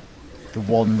 1. The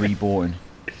one reborn.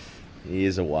 He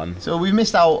is a 1. So we've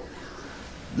missed out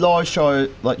large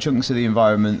chunks of the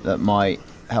environment that might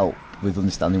help with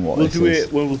understanding what We'll this do is.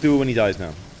 it. We'll do it when he dies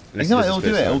now. Unless No, he does it'll his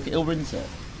do first it. time. It'll rinse it.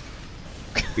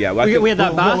 Yeah, We had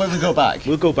that bath. When we go back.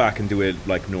 We'll go back and do it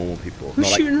like normal people. Who's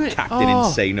not shooting like it? Captain Oh.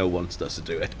 Insano wants us to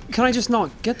do it. Can I just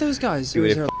not get those guys? Do Or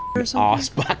is it there a ladder or f***ing something? arse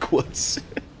backwards.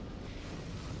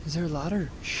 Is there a ladder?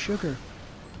 Sugar.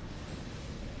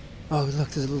 Oh, look,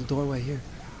 there's a little doorway here.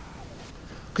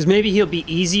 Because maybe he'll be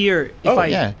easier if I.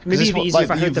 Yeah. 'cause Maybe it's he'll be what- easier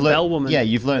if I you've hurt the learnt- bell woman. Yeah,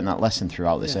 you've learned that lesson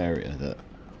throughout this Yeah. area that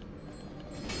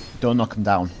don't knock them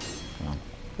down.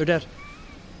 They're dead.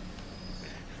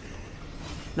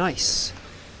 Nice.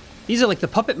 These are like the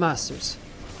puppet masters.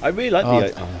 I really like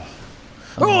the.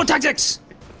 Oh, tactics!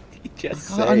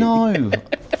 Just I know.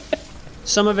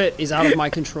 Some of it is out of my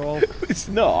control. It's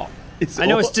not. It's I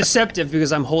know it's all- deceptive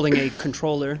because I'm holding a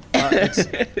controller. But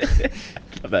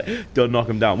it's, Don't knock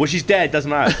him down. Well, she's dead. Doesn't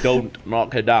matter. Don't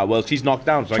knock her down. Well, she's knocked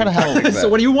down. So I Trying can to help. fix so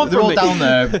it. what do you want They're from all me? down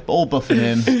there, all buffing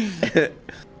him.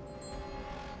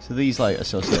 So these like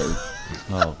associated.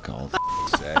 Oh god.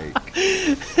 Sake.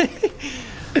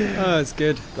 Oh, it's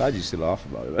good. Glad you still laugh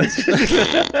about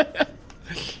it.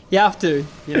 You have to,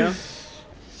 you know?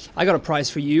 I got a prize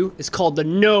for you. It's called the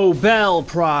Nobel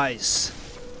Prize.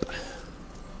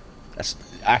 That's,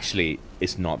 actually,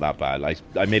 it's not that bad. Like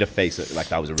I made a face like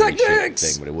that was a really shit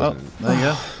Tactics! thing, but it Oh, wasn't. there you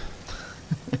go.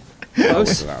 It Close.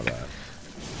 wasn't that bad.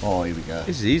 Oh, here we go.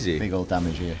 This is easy. Big old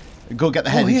damage here. Go get the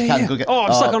head Oh, if yeah, you can. yeah. Go get. Oh,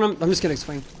 I'm stuck on him. I'm just gonna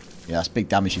explain. Yeah, that's big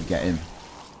damage you get in.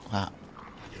 Wow.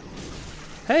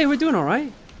 Hey, we're doing all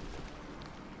right.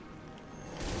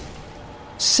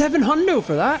 700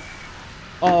 for that.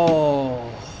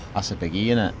 Oh, That's a biggie,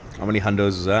 innit? How many hundos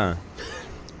is that?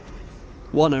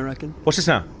 one, I reckon. What's this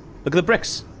now? Look at the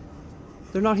bricks.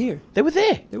 They're not here. They were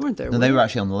there. They weren't there. No, they were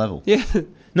actually on the level. Yeah.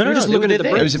 No, We're just they looking were at the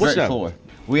there. It bricks. was a What's brick that? floor.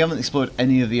 We haven't explored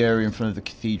any of the area in front of the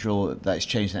cathedral that's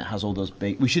changed and it has all those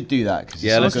big. We should do that because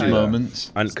Yeah, it's let's some do good that.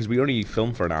 moments. And because we only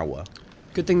filmed for an hour.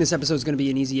 Good thing this episode's gonna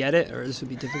be an easy edit, or this would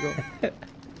be difficult.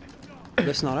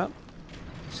 Lift's not up.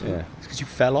 Yeah. It's because you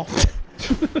fell off.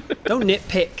 Don't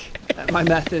nitpick at my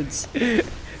methods.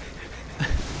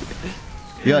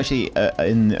 You actually,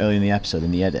 early in the episode,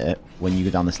 in the edit, when you go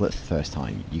down this lift for the first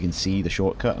time, you can see the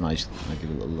shortcut, and I give it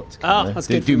a little look to that's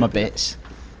good do for my me. bits.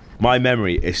 My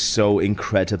memory is so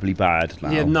incredibly bad now.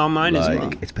 Yeah, no, mine is like,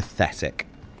 well. It's pathetic.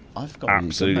 I've got really good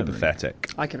Absolutely memory. pathetic.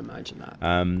 I can imagine that.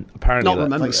 Apparently, Not that-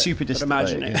 remember Like it, super but distant.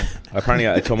 imagine like, it. yeah. apparently,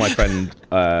 I told my friend.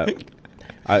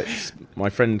 My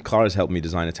friend Clara's helped me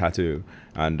design a tattoo,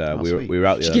 and sweet. we were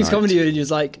out the She other keeps night. coming to you and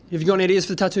she's like, have you got any ideas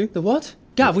for the tattoo? The what?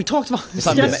 Gav, we talked about this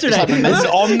like yesterday. It's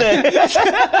on there.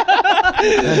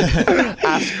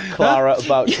 Ask Clara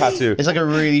about tattoo. It's like a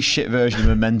really shit version of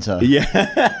Memento.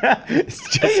 Yeah, it's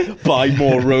just buy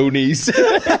more Ronies.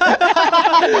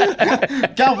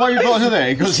 Gav, why you got another?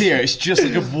 It goes here. It's just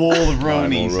like a wall of Buy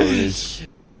more Ronies.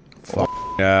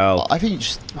 Ronies. Hell. I think you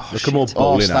just Look at more oh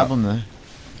bowling stab out. them there.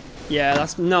 Yeah,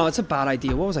 it's a bad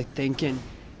idea. What was I thinking?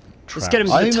 Let's get him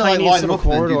to I the think like tiniest line them little up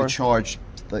and then do corridor. the charge,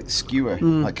 like skewer,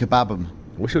 like kebab them.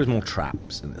 Wish there was more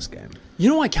traps in this game. You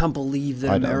know, I can't believe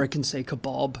that I know. Americans say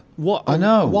kebab. What? I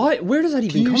know. Why? Where does that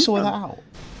even Can come you sort from? that out?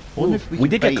 I wonder if We could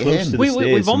did get bait close him. to the We've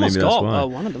stairs, so almost maybe that's got why.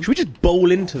 one of them. Should we just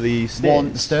bowl into the stairs?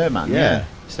 One Stairman, Yeah. yeah.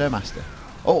 Stairmaster.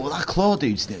 Oh, that claw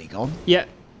dude's nearly gone. Yeah,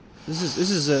 this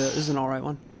is an all right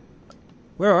one.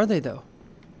 Where are they though?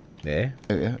 Yeah.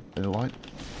 Oh, yeah, in the light.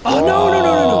 Oh no!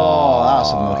 Oh,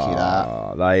 that's unlucky, that.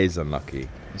 Oh, that is unlucky.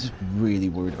 I'm just really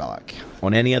worried about that.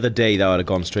 On any other day, that would have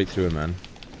gone straight through him, man.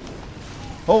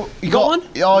 Oh, he got one?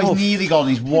 Oh, he's Oh, nearly gone.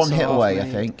 He's one piss hit off, away, I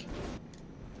mate. think.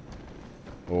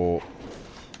 Oh,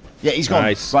 Yeah, he's gone.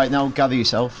 Nice. Right, now gather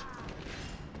yourself.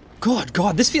 God,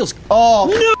 this feels. Oh,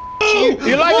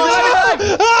 you like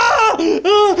it?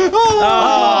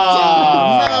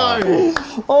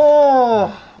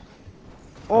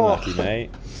 Unlucky, mate.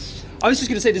 I was just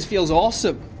gonna say this feels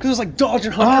awesome because it was like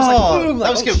dodging hunters, like boom. that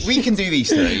Like, was oh, good. We can do these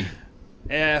three.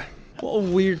 Yeah. What a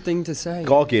weird thing to say.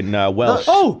 Gog in Welsh.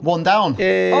 Oh. One down. Oh,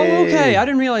 okay. I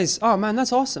didn't realize. Oh man,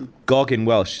 that's awesome. Gog in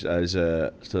Welsh is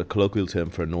a colloquial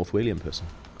term for a North Walian person.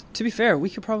 To be fair, we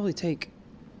could probably take.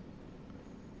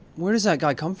 Where does that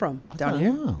guy come from? Down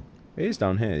here? Oh, It is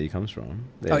down here he comes from.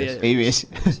 Oh yeah. here he is.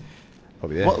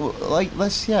 Probably there. What, like,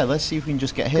 let's see if we can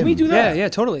just get him. Can we do that? Yeah,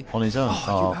 totally. On his own.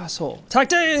 Oh, you asshole.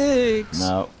 Tactics!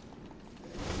 No.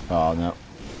 Oh, no.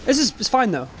 It's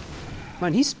fine, though.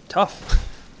 Man, he's tough.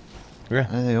 Yeah.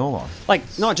 They all are. Like,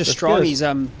 not just strong, good. he's,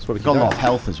 That's what we Got a can lot do. of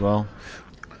health as well.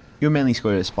 You're mainly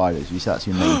scared of spiders. You say that's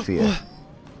your main fear.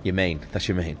 Your main. That's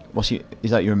your main.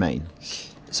 Is that your main?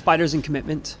 spiders and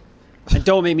commitment. And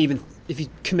don't make me even... If you're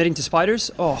committing to spiders,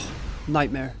 oh,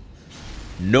 nightmare.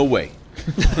 No way.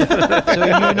 So in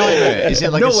your nightmare, is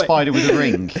it like No a way. spider with a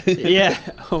ring? Yeah.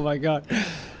 Oh my god.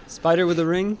 Spider with a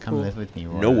ring? Come Cool. live with me,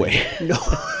 Roy. No way. No.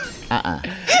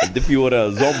 If you were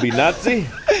a zombie Nazi,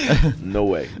 no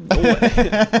way. No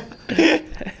way.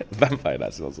 Vampire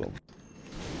Nazi or something.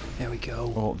 There we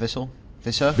go. Oh, Vissel.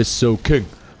 Visser. This so king.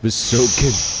 This so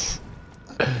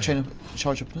king. Chain up,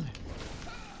 charge up.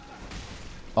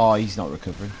 Oh, he's not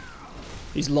recovering.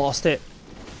 He's lost it.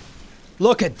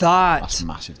 Look at that. That's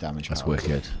massive damage. That's Harold.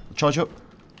 wicked. Charge up.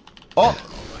 Oh,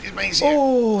 it makes you.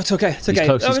 Oh, it's okay. It's okay.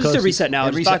 close, he's Just a close. reset now. Yeah,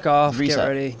 Just reset. back off. Reset. Get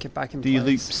ready. Get back in Do place. your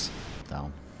loops.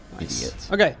 Down. Nice. Idiot.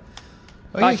 Okay.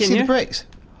 Oh, Back you can in see here? the bricks.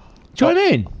 Join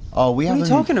in. Oh, we What are you haven't.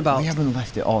 talking about? We haven't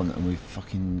left it on, and we've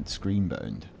fucking screen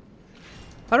burned.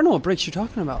 I don't know what breaks you're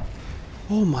talking about.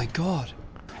 Oh my god.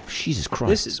 Jesus Christ.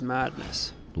 This is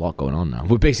madness. a lot going on now.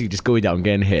 We're basically just going down,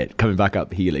 getting hit, coming back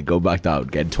up, healing, going back down,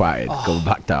 getting twatted, going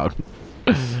back down.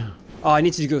 Oh, I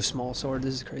need to go small sword.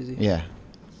 This is crazy. Yeah.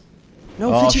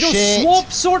 No, Oh, Fitch, you don't shit.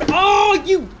 swap sword. Oh,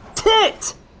 you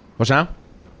tit! What's now?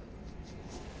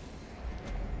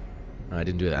 I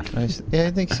didn't do that. Nice. Yeah,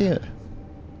 I think see it.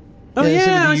 Oh it's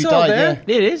yeah, with I you saw died, it there.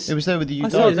 It is. It was there with the you I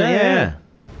saw it died. there. Yeah.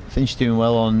 Finch doing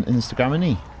well on Instagram, isn't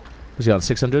he? Was he on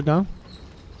 600 now?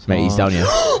 Mate, he's down here.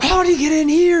 How do you get in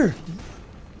here?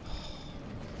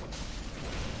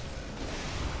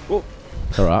 Oh,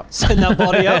 Alright. send that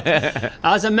body up.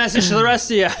 As a message to the rest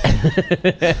of you.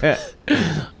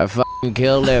 I fucking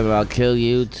killed him. I'll kill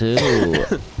you too.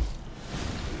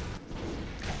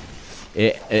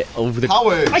 Over the.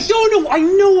 Powers. I don't know. I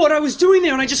know what I was doing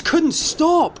there, and I just couldn't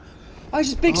stop. I was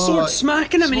just big sword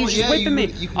smacking him, and he was just whipping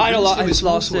me. I don't. I just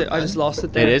lost it. I just lost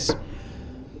it there. It is.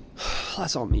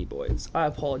 That's on me, boys. I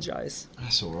apologize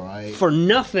That's all right. for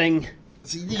nothing.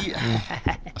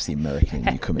 That's the American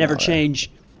in you coming Never out there.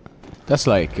 change. That's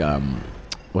like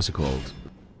what's it called?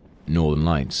 Northern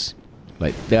Lights.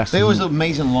 Like that's They always look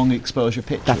amazing long exposure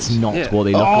pictures. that's not Yeah. what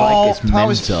they look Oh, like. It's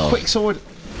Powers, mental. quick sword.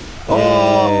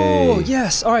 Oh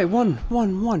yes. All right. One.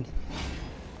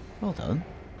 Well done.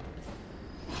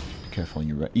 Be careful on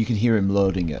your. You can hear him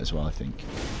loading it as well. I think.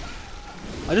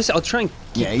 I'll try and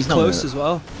keep Yeah, he's not close gonna- as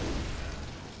well.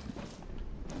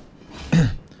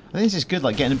 I think this is good,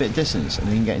 like getting a bit of distance and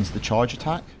then you can get into the charge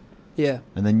attack, Yeah.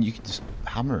 and then you can just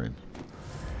hammer him.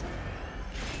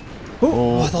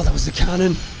 Oh, I thought that was the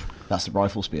cannon. That's the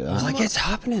rifle spear. I was That. like, it's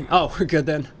happening. Oh, we're good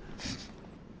then.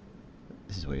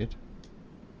 This is weird.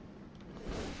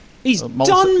 He's Molotov-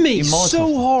 done me he Molotov.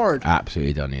 so hard.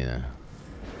 Absolutely done you there.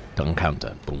 Done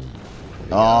counter. Boom.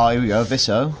 Oh, here we go,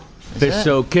 Visso. Is it?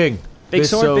 Visso King. Big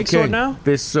sword, Visso big sword King. now?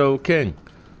 Visso King.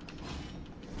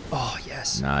 Oh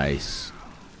yes. Nice.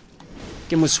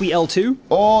 Give him with sweet L2.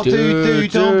 Oh,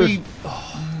 dude, don't be.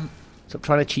 Stop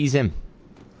trying to cheese him.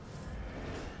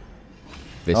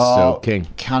 Visso Oh, King.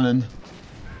 Cannon.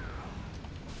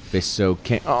 Visso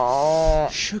King. Oh.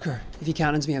 Sugar. If he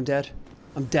cannons me, I'm dead.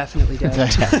 I'm definitely dead.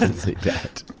 Definitely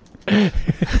dead.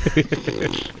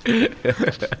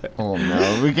 Oh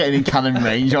no, we're getting in cannon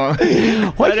range, aren't we?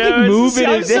 Why I know, moving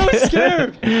I'm so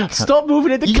scared. Stop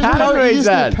moving into You just cannon parry- you range just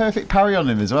did a then. perfect parry on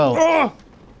him as well.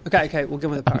 Okay, we'll give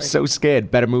him with a parry. I'm so scared.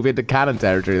 Better move into cannon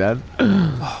territory then.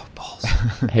 Oh, balls.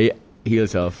 Hey, heal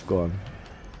yourself. Go on.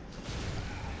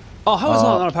 Oh, how is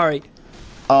not a parry?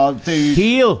 Oh, dude,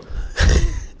 Heal.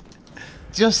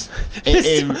 just hit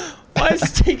him. Why is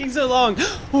it taking so long?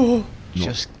 Oh.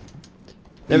 Just,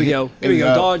 There we go. Here we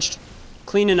go. Dodged.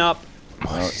 Cleaning up.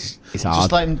 It's just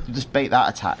hard. let him just bait that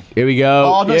attack. Here we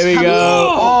go. Oh, no, Here we it's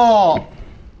go. Oh,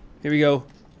 Here we go.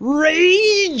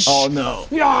 Rage! oh no.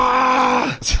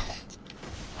 Ah!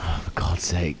 For God's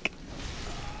sake.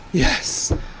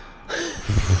 Yes.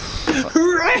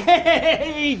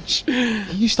 Rage! Can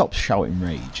you stop shouting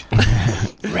rage?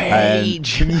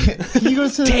 Rage. Can you go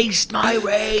to Taste my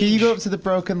rage. Can you go up to the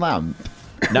broken lamp?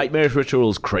 Nightmarish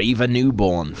rituals crave a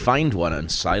newborn. Find one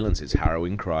and silence its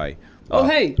harrowing cry. Oh,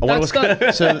 hey, I wonder that's what's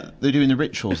that. So they're doing the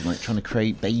rituals and like trying to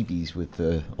create babies with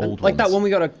the old Like ones. that one we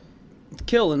got to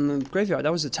kill in the graveyard.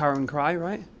 That was a towering cry,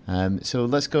 right? So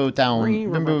let's go down.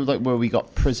 Remember, like where we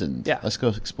got prisoned? Yeah. Let's go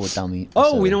explore down the.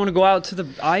 Oh, so we don't want to go out to the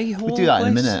eye hole. We'll do that in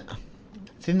a place? minute.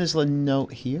 I think there's a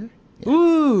note here.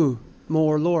 Ooh,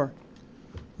 more lore.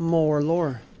 More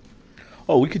lore.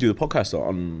 Oh, we could do the podcast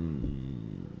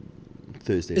on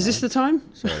Thursday. Is this the time?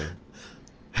 Sorry.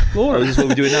 Lord. Oh, is this what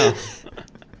we're doing now?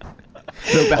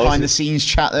 Little behind the scenes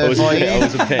chat there for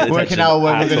you. Working out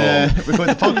when we're going to record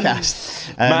the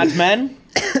podcast. Mad Men,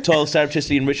 12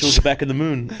 Surreptitiously and Rituals of Beck and the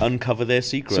Moon uncover their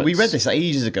secrets. So we read this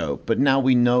ages ago, but now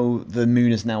we know the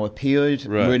moon has now appeared.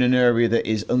 Right. We're in an area that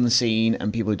is unseen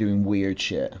and people are doing weird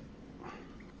shit.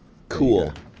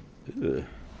 Cool.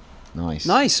 Nice.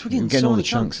 Nice, we're getting so all the many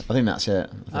chunks. chunks. I think that's it. I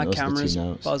think That those are the camera's two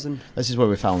notes. buzzing. This is where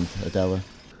we found Adela.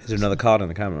 Is there another card on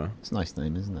the camera? It's a nice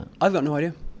name, isn't it? I've got no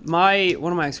idea.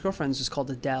 One of my ex-girlfriends was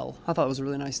called Adele. I thought it was a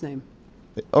really nice name.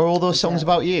 Are all those songs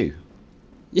Adele. about you?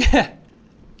 Yeah.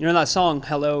 You know that song,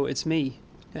 Hello, It's Me?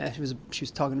 Yeah, she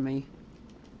was talking to me.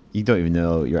 You don't even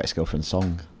know your ex-girlfriend's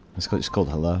song. It's called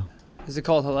Hello. Is it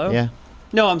called Hello? Yeah.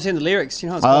 No, I'm saying the lyrics. You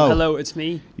know how it's called Oh. Hello, It's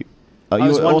Me? Oh, I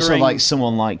was you also wondering- like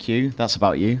Someone Like You. That's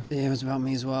about you. Yeah, it was about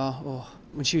me as well. Oh.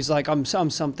 When she was like, I'm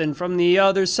something from the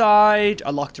other side. I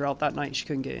locked her out that night. She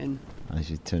couldn't get in. And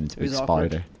she turned into a It was big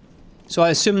awkward. spider. So I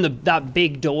assume that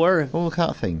big door. Oh, look at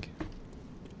that thing.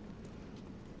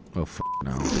 Oh,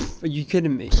 no. Are you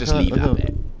kidding me? Just leave that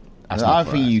bit. That's not I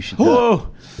for think us. you should. Whoa!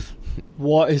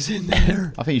 What is in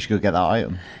there? I think you should go get that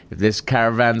item. If this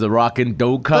caravan's a rockin',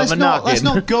 don't come Let's a not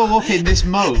knockin'. go up in this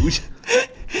mode.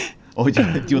 Or do you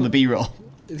want the B-roll?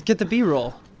 Get the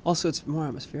B-roll. Also, it's more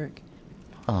atmospheric.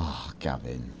 Oh,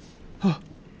 Gavin.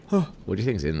 What do you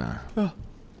think's in there?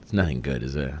 It's nothing good,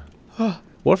 is it?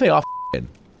 What if they are f***ing?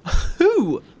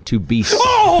 Who? Two beasts.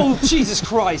 Oh, Jesus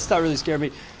Christ. That really scared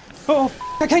me. Oh,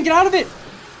 I can't get out of it.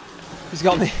 He's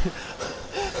got me.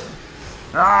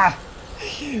 Ah!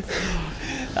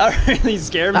 That really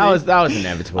scared me. That was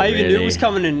inevitable. I even knew really. it was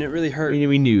coming and it really hurt.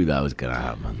 We knew that was gonna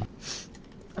happen.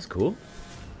 That's cool.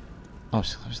 I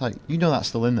was like, you know that's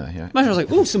still in there, yeah? Imagine I was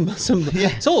like, ooh, some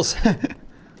souls.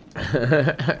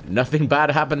 Nothing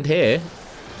bad happened here.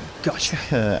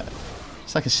 Gotcha.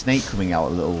 It's like a snake coming out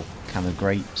of little kind of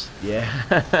grapes. Yeah.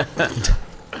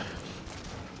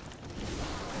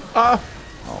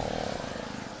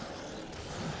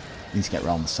 Need to get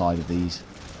around the side of these.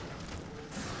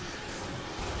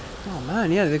 Oh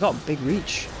man, yeah, they got big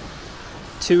reach.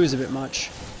 2 is a bit much.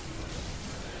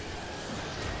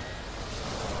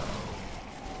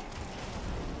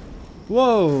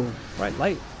 Whoa! Bright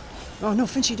light. Oh no,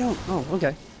 Finchy, don't. Oh,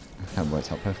 okay. That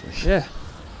worked out perfectly. Yeah.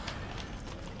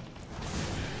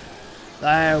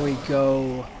 There we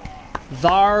go.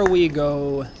 There we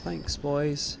go. Thanks,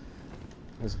 boys.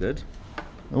 That's good.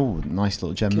 Oh, nice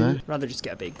little gem there. Rather just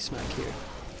get a big smack here.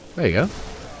 There you go.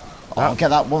 Oh, get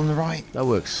that one right. That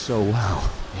works so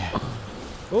well. Yeah.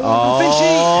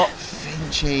 Oh,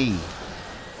 Finchy!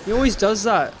 He always does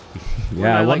that.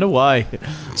 Yeah, I I wonder why.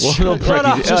 What a prick. Shut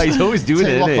up, He's always doing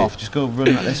Take it, lock isn't off. Just go run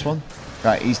at this one.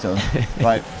 Right, he's done.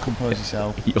 Right, compose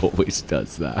yourself. he? He always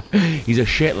does that. He's a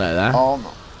shit like that. Oh,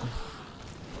 no.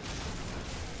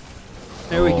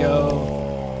 There we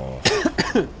go.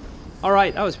 All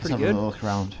right, that was Let's pretty have a good. look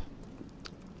around.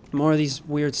 More of these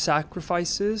weird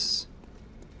sacrifices.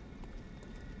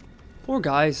 Poor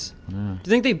guys. Yeah. Do you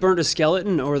think they burnt a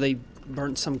skeleton or they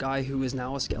burnt some guy who is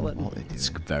now a skeleton? What they do. It's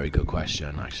a very good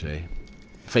question, actually.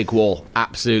 Fake wall.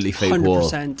 Absolutely fake wall.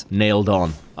 100%. Nailed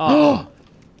on. Oh,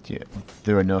 Yeah,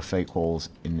 there are no fake walls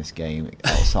in this game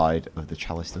outside of the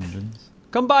Chalice dungeons.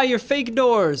 come by your fake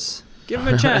doors. Give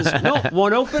them a chance. No,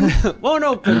 won't open. Won't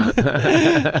open.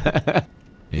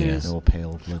 Yeah. They're all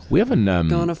pale blood. We haven't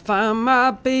Gonna find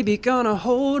my baby, gonna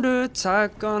hold her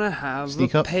tight, gonna have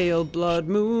Sneak a up. pale blood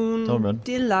moon Don't run.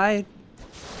 delight.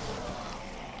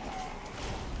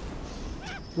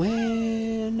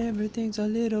 When everything's a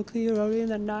little clearer in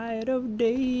the night of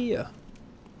day.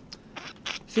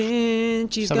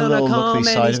 Finch, he's Just have a gonna little look come these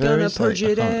and side he's of her. gonna It's like, purge I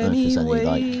it can't know if there's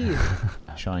any, anyway.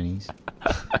 Shinies.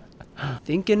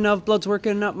 Thinking of blood's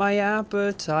working up my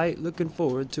appetite. Looking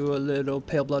forward to a little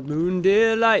pale blood moon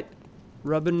delight.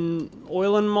 Rubbing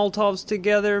oil and Molotovs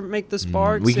together, make the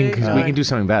sparks we can ignite. do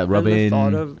something about And the rubbing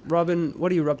thought of rubbing. What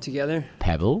do you rub together?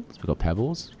 pebbles. We've got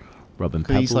pebbles. Rubbing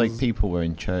pebbles. These like people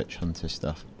wearing church hunter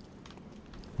stuff.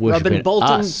 Worshipping Rubbing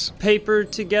Bolton us. paper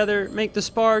together, make the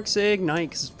sparks ignite.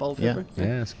 Because it's Bolton Yeah. paper.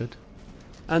 Yeah, that's good.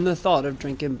 And the thought of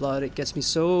drinking blood, it gets me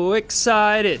so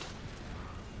excited.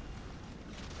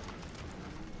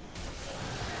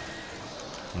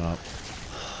 Well,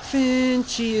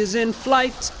 Finchy is in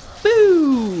flight.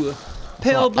 Boo!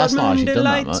 Pale blood That's not moon actually done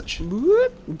that delight. much.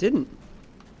 Whoop, it didn't.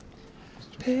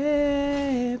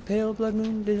 Pale blood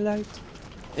moon delight.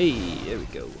 Hey, there we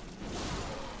go.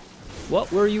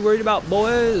 What were you worried about,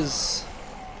 boys?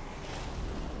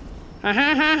 Ha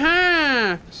ha ha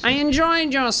ha! I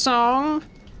enjoyed your song.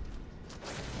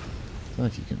 don't know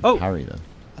if you can Oh. parry them.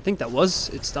 I think that was.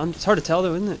 It's done. It's hard to tell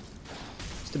though, isn't it?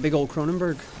 It's the big old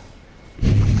Cronenberg.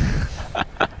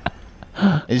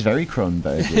 It's very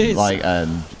Cronenberg, is. like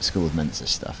School of Mensa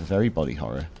stuff. Very body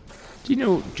horror. Do you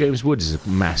know James Woods is a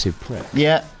massive prick?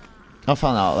 Yeah, I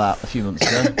found out that a few months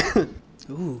ago.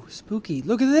 Ooh, spooky!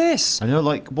 Look at this. I know,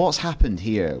 like, what's happened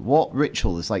here? What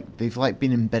ritual is like? They've like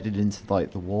been embedded into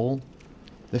like the wall.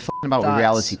 They're fucking about with That's-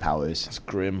 reality powers, It's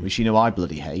grim. which you know I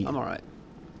bloody hate. I'm alright.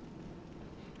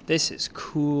 This is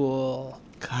cool.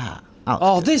 God, that looks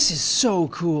Oh, good. this is so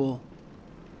cool.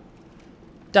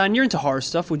 Dan, you're into horror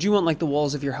stuff. Would you want like the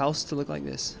walls of your house to look like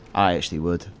this? I actually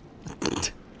would.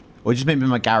 Or just maybe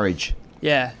my garage,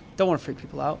 Yeah. Don't want to freak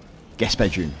people out. guest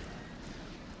bedroom.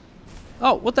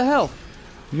 Oh, what the hell?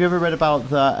 Have you ever read about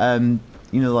that?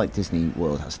 You know, like Disney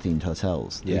World has themed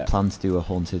hotels. They Yeah. plan to do a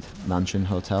haunted mansion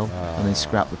hotel, and then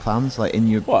scrap the plans. Like in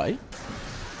your, Why? I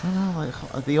don't know,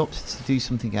 like they opted to do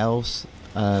something else.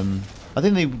 I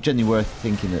think they genuinely were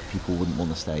thinking that people wouldn't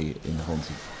want to stay in the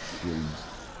haunted rooms,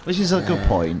 which is a good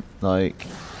point. Like,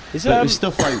 Is but it was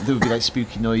stuff like there would be like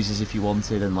spooky noises if you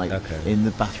wanted, and like Okay. in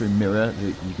the bathroom mirror,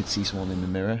 you could see someone in the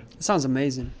mirror. It sounds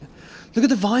amazing. Look at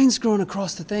the vines growing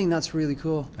across the thing. That's really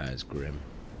cool. That is grim.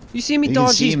 You see me You can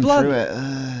dodge see his him blood? through it.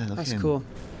 Look That's at him. cool.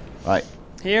 Right,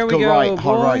 Here we go go, right, boys.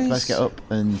 hard right. Let's get up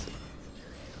and.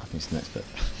 I think it's the next bit.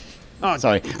 Oh,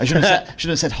 Sorry, I shouldn't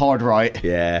have said hard right.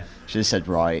 Yeah. Should have said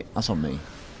right. That's on me.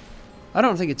 I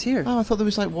don't think it's here. Oh, I thought there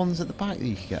was like ones at the back that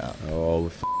you could get up. Oh, we're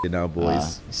f***ing now,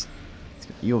 boys.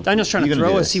 Daniel's trying to you're gonna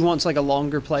throw do us. this. He wants like a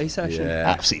longer play session. Yeah.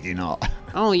 Absolutely not.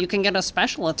 Oh, you can get a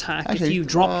special attack if Actually, you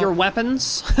drop your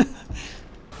weapons.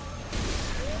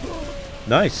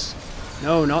 Nice.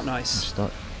 No, not nice.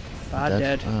 Start. Bad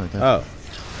dead. Oh, dead. Oh.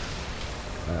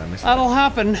 I missed That'll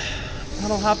happen.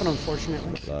 That'll happen,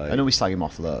 unfortunately. that. I Like, know we slag him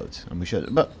off loads, and we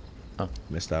should, but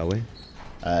missed our way.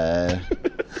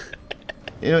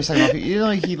 you know, we slag him off. You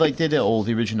know, he like did it all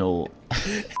the original.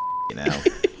 You know,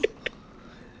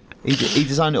 he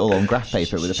designed it all on graph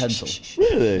paper with a pencil.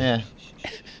 Really? Yeah,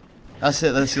 that's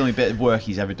it. That's the only bit of work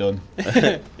he's ever done.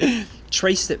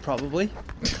 Traced it, probably.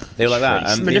 They were like that.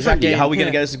 Christ. From a different Exactly. game, How are we going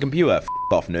yeah. to get us a computer? F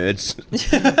off, nerds.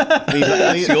 Leave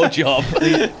It's your job.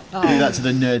 leave that to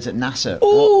the nerds at NASA.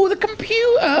 Oh, the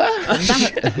computer!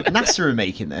 NASA are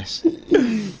making this.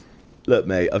 Look,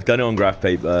 mate, I've done it on graph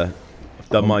paper. I've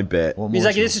done my bit. What He's more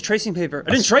like, do you this is tracing paper.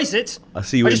 I didn't trace it. I'll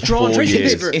see you I in just draw on 4 tracing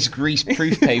years. paper. It's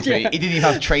grease-proof paper. He didn't even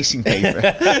have tracing paper.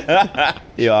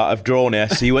 Yeah, I've drawn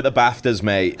it. See you at the BAFTAs,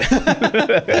 mate.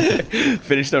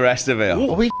 Finish the rest of it.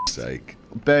 Are we Sake.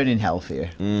 burning health here?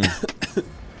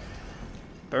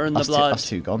 Burn the That's blood.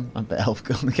 two gone. I bet health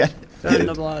gone again. Burn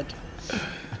the blood.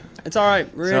 It's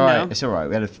alright. We're It's in alright. now. It's alright.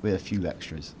 We had a few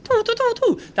extras.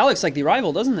 That looks like the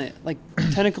Arrival, doesn't it? Like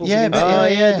tentacles. Yeah, and but- Oh, yeah,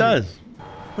 yeah, yeah. it does.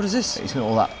 What is this? It's got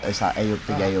all that. It's that big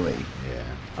AOE. Yeah.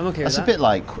 I'm okay That's with a that. bit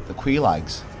like the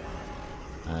Quelags.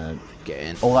 Get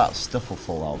in. All that stuff will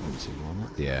fall out into,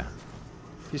 won't it? Yeah.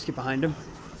 You just get behind him.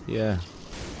 Yeah.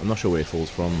 I'm not sure where it falls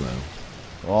from,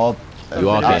 though. Oh, You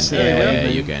are that's getting- it. yeah,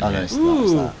 you're getting Oh, no, it. it's not,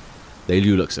 it's Ooh. that. They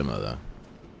do look similar, though.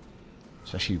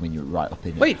 Especially when you're right up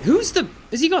in it. Wait, who's the?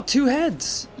 Has he got 2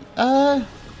 heads?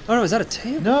 Oh no, is that a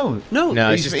tail? No. No.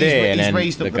 No, it's just there, and he's then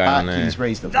raised up the the guy back. on there. He's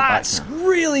raised up That's the back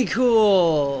really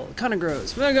cool. Kind of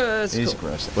gross. That's now. It is cool.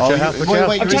 gross. Watch out, watch out.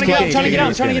 I'm trying to get out. Trying to get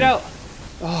out. Trying to get out.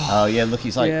 Oh yeah, look,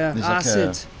 he's like, Yeah, there's acid.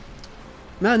 like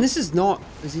Man, this is not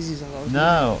as easy as I thought. a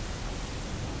no.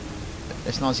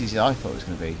 It's not as easy as I thought it was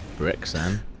going to be. Bricks,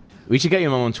 then. We should get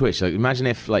your mum on Twitch. Like, imagine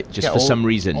if, like, just Get for all- some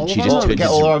reason, all of she our just mums. turned Get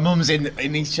into... all our mums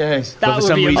in these chairs. But That for would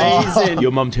some be reason, amazing.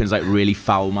 your mum turns, like, really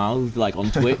foul-mouthed, like,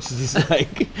 on Twitch. It's just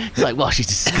like, it's like, well, she's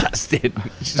disgusted.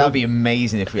 That'd be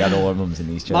amazing if we had all our mums in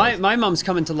these chairs. My mum's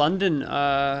coming to London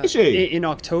Is she? in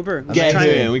October. I'm Get trying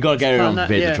her to in. We got to get her plan on that,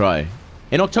 bid yeah. to try.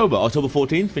 In October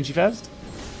 14th, Finchy Fest.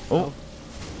 Oh, Hope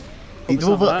it's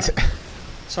not Well, that.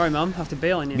 Sorry, Mum, have to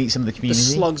bail on you. meet some of the The community.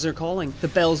 slugs are calling. The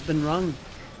bell's been rung.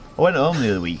 I went home the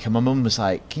other week and my mum was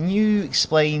like, "Can you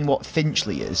explain what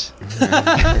Finchley is?"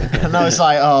 And I was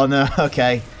like, "Oh no,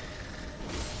 okay,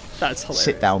 That's hilarious.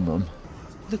 sit down, mum."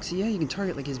 Look, see, yeah, you can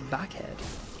target like his back head.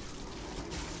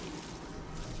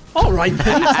 All right,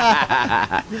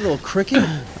 mate. You little cricket.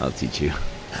 I'll teach you.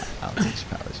 I'll teach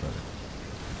Pat this one.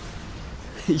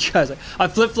 You guys, I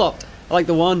flip flopped. I like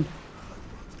the one.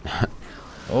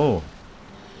 Oh,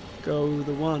 Go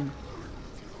the one.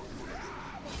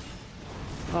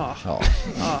 Oh, oh,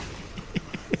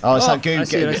 oh! It's like I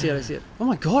see it. I see it. I see it. Oh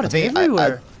my god, it's think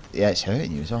everywhere. yeah, it's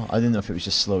hurting you as well. I didn't know if it was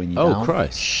just slowing you Oh, down.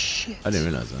 Christ. Shit. I didn't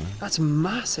realise that. That's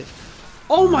massive.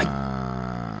 Oh my.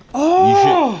 You,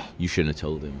 Oh. you shouldn't have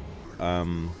told him.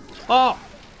 Oh.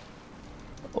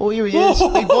 Oh, here he is,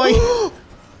 big boy.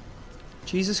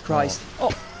 Jesus Christ. Oh.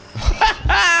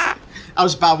 That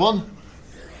was a bad one.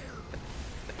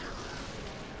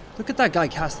 Look at that guy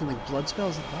casting like blood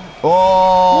spells at the back.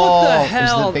 Oh, What the it was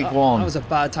hell? the big one. That was a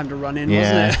bad time to run in,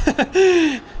 Yeah. wasn't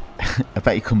it? I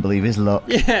bet you couldn't believe his luck.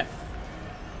 Yeah.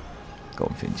 Go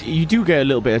on, Finch. You do get a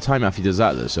little bit of time after he does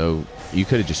that, though, so you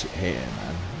could have just hit him,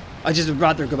 man. I just would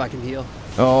rather go back and heal.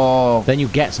 Oh, Then you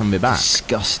get some of it back.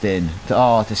 disgusting.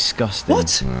 Oh, disgusting.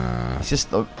 What? It's just.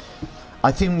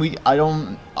 I think I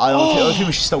don't think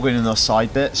we should stop going in those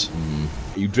side bits.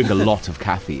 You drink a lot of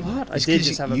caffeine. What? I It's did 'cause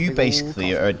just have a you big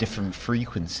basically old are a different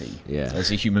frequency Yeah. as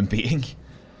a human being.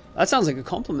 That sounds like a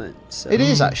compliment. So. It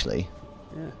is actually.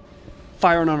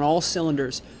 Firing on all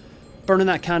cylinders. Burning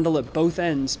that candle at both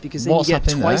ends because then What's you get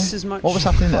happening twice there? as much. What was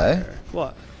happening there? fire.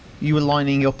 What? You were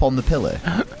lining up on the pillar.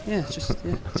 Yeah, just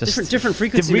Just different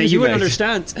frequency that you wouldn't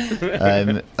understand.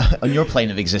 On your plane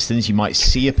of existence, you might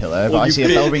see a pillar, but I see a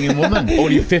bell-ringing woman.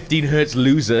 All you 15 hertz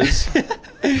losers.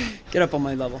 Get up on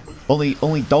my level.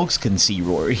 Only dogs can see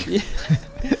Rory.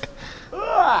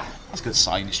 That's a good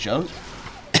science joke.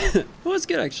 Oh, it's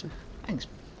good actually. Thanks,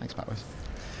 Powers.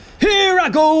 Here I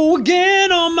go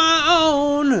again on my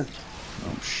own.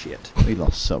 Oh shit. We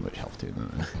lost so much health doing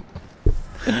that.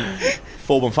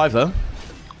 415, though.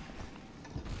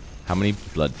 How many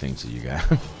blood things did you get?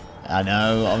 I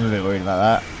know. I'm a bit worried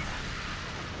about that.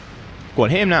 Go on,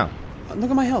 hit him now. Look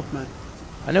at my health, man.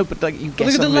 I know, but like you But get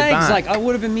look at the some of it legs. back. Like I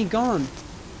would have been me gone.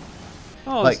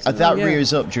 Oh, Like it's- that yeah.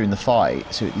 rears up during the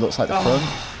fight, so it looks like the front.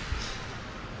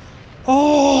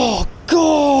 Oh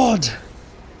God.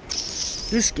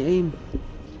 This game.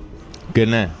 Good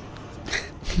now.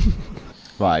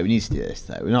 Right, we need to do this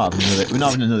though. We're not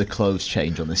having another clothes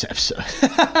change on this episode.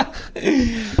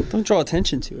 Don't draw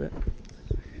attention to it.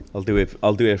 I'll do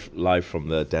it live from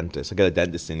the dentist. I got a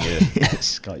dentist in here.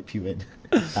 Skype you in.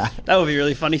 That would be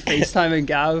really funny. FaceTime and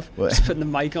Gav. What? Just putting the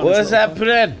mic on. What's his little phone.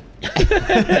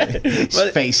 happening?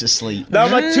 His face asleep. Now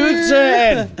my tooth's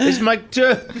hurting. It's my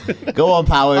tooth. Go on,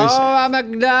 Powers. Oh, I'm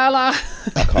Magdala.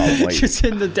 I can't wait. Just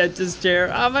in the dentist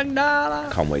chair. I'm Magdala.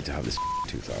 Can't wait to have this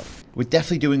tooth out. We're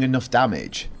definitely doing enough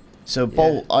damage. So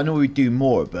Bolt, I know we do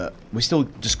more, but we're still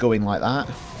just going like that.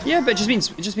 Yeah, but it just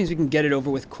means we can get it over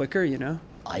with quicker. You know.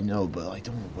 I know, but I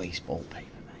don't want to waste Bolt paper,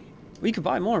 mate. We could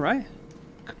buy more, right?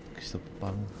 Still buy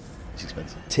more. It's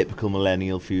expensive. Typical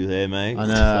millennial for you there, mate. I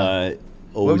know.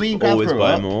 Always, When we Gav always grew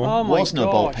buy up, more. Oh my was no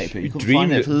Bolt gosh. paper. You You couldn't find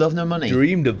dreamed it for love nor money.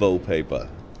 Dreamed of wallpaper.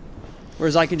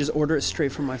 Whereas I can just order it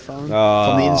straight from my phone.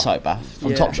 From the Insight Bath,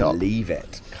 from Yeah. Topshop. Believe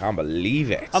it. Can't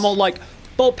believe it. I'm all like,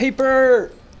 bolt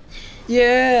paper.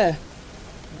 Yeah.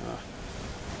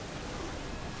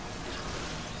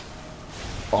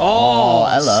 Oh,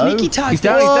 hello. Sneaky tag. He's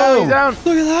down, he's down, he's down.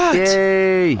 Look at that.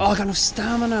 Yay. Oh, I got no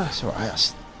stamina. That's alright.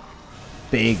 That's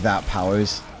big. That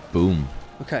Powers. Boom.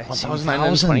 Okay.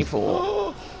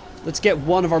 1,924. Let's get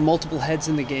one of our multiple heads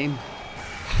in the game.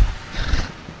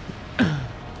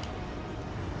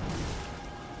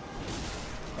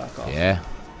 Back off. Yeah.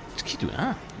 Just keep doing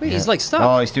that. Wait, he's like stuck.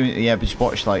 Oh, he's doing. Yeah, but just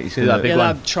watch like he's See that gonna. big yeah,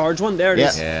 one? that charge one. There it Yeah.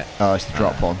 is. Yeah. Oh, it's the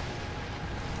drop one.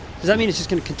 Does that mean it's just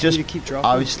going to continue Just to keep dropping?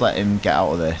 I would just let him get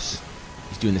out of this.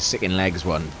 He's doing the sicking legs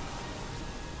one.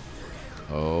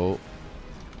 Oh.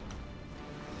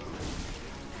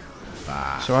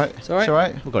 It's alright. It's alright. It's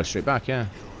alright. We got it straight back, yeah.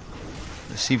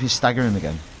 Let's see if he's staggering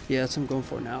again. Yeah, that's what I'm going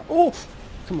for now. Oh,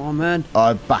 come on, man.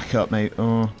 Oh, back up, mate.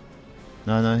 Oh.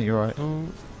 No, you're right.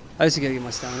 I just gotta get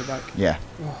my stamina back. Yeah.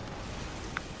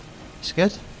 It's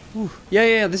good.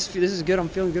 Yeah. This is good. I'm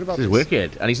feeling good about This this. is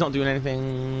wicked. And he's not doing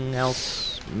anything else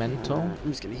mental. I'm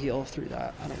just gonna heal through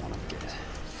that. I don't want to get.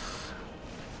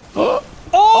 Oh,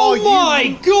 Oh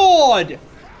my god!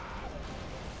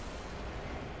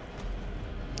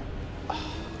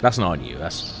 That's not on you.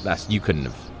 That's you couldn't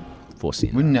have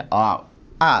foreseen. Wouldn't it? Oh,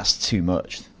 that's too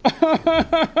much.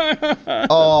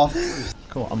 Oh,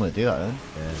 cool. I'm gonna do that then.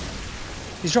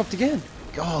 He's dropped again.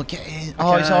 Oh, get in.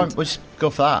 Oh, it's can't. alright. We'll just go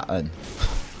for that then.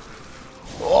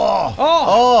 Oh,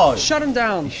 Oh! oh. Shut him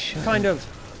down. shut Kind of.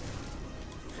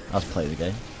 Let's play the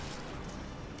game.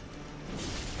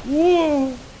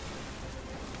 Whoa!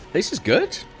 This is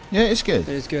good. Yeah, it's good. It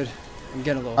is good. I'm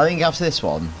getting a little. I think after this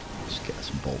one, just get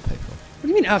some Bolt paper. What do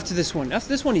you mean after this one? After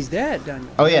this one, he's dead, Daniel.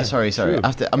 Oh yeah, sorry.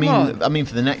 After, on. I mean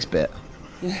for the next bit.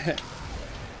 Yeah.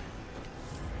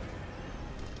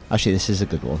 Actually, this is a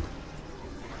good one.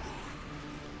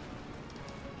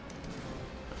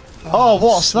 Oh,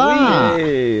 what's that?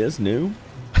 Hey, that's new.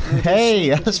 Hey,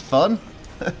 that's fun.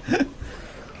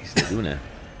 He's still doing it.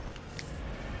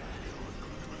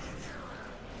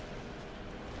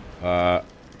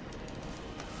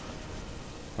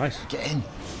 Nice. Get in.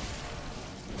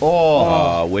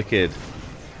 Oh, wicked.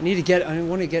 I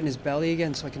want to get in his belly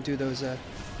again so I can do those.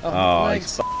 Oh,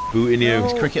 legs. he's booting you.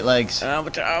 It's cricket legs.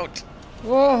 Watch out.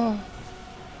 Whoa!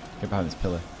 Get behind this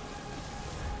pillar.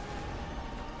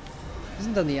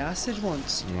 Hasn't done the acid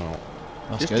once. No.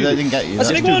 That's good. They didn't get you. That's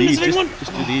a That's big one. That's a big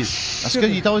Just one. do these. That's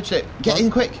good. You dodged it. Get in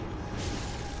quick.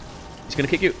 He's gonna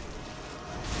kick you.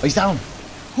 Oh, he's down.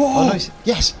 Oh, nice.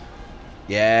 Yes.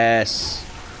 Yes.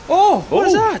 Oh, what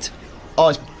is Oh. that? Oh,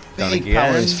 it's Down big again.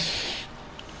 powers.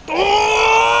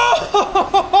 Oh!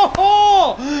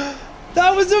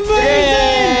 That was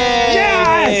amazing!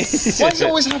 Yes! Why does it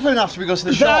always happen after we go to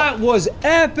the shop? That was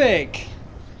epic.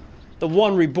 The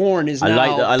one Reborn is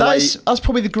now. That's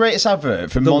probably the greatest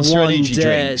advert for The Monster one Energy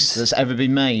dead. drinks that's ever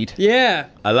been made. Yeah.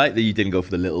 I like that you didn't go for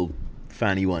the little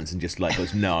fanny ones and just like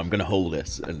goes, no, I'm gonna hold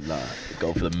this and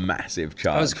go for the massive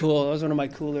charge. That was cool. That was one of my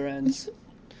cooler ends.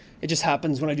 It just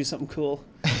happens when I do something cool.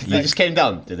 You just came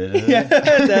down. Yeah.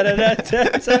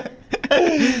 Does that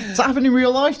happen in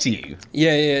real life to you?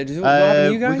 Yeah. What happened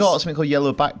to you guys? We got something called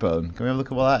yellow backbone. Can we have a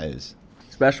look at what that is?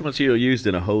 Special material used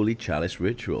in a holy chalice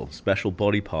ritual. Special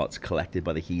body parts collected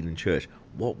by the heathen church.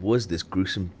 What was this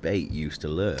gruesome bait used to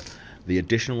lure? The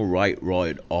additional right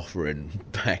rod offering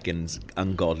beckons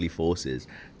ungodly forces,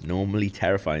 normally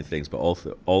terrifying things, but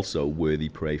also worthy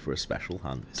prey for a special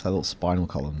hunt. It's like little spinal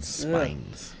columns.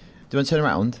 Spines. Do you want to turn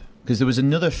around? Because there was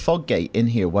another fog gate in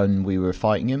here when we were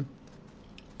fighting him.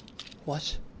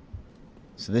 What?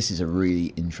 So this is a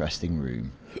really interesting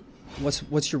room.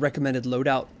 What's your recommended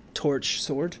loadout? Torch,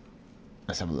 sword?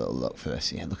 Let's have a little look for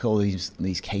this. Yeah, look at all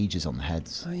these cages on the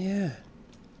heads. Oh yeah.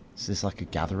 Is this like a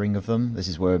gathering of them? This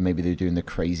is where maybe they're doing the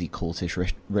crazy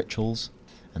cultish rituals.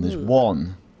 And there's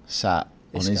one sat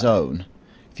on his own.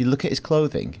 If you look at his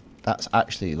clothing, that's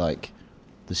actually like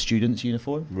the student's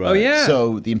uniform. Right. Oh yeah.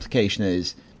 So the implication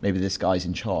is maybe this guy's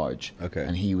in charge. Okay.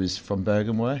 And he was from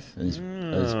Bergenworth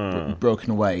and has broken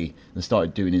away and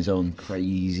started doing his own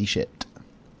crazy shit.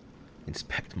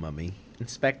 Inspect mummy.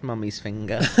 Inspect mummy's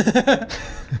finger.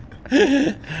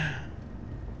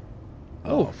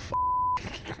 Oh,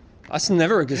 that's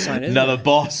never a good sign, is Another it?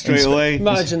 boss straight away.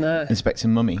 Imagine that.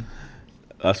 Inspecting Mummy.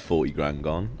 That's 40 grand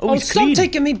gone. Oh, he's stop clean.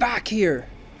 taking me back here.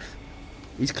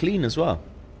 He's clean as well.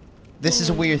 This is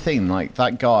a weird thing. Like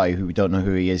that guy who we don't know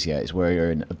who he is yet is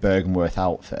wearing a Bergenworth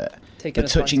outfit. Taking But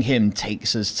us touching back. him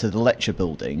takes us to the lecture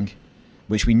building,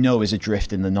 which we know is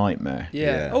adrift in the nightmare.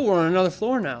 Yeah. Yeah. Oh, we're on another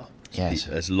floor now. Yes.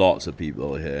 There's lots of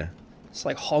people here. It's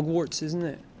like Hogwarts, isn't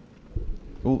it?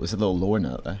 Oh, there's a little lore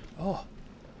note there. Oh.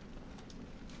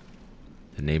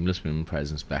 The nameless moon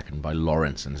presence beckoned by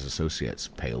Lawrence and his associates,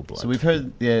 Pale Blood. So we've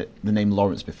heard the name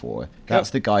Lawrence before. That's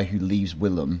the guy who leaves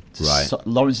Willem. Right.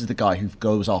 Lawrence is the guy who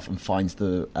goes off and finds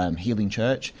the healing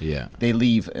church. Yeah. They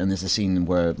leave, and there's a scene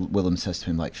where Willem says to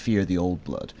him, like, fear the old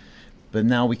blood. But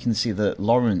now we can see that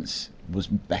Lawrence was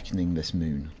beckoning this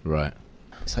moon. Right.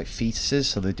 It's like fetuses,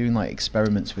 so they're doing, like,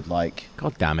 experiments with, like...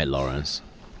 God damn it, Lawrence.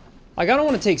 I don't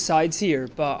want to take sides here,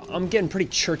 but I'm getting pretty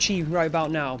churchy right about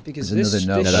now because There's this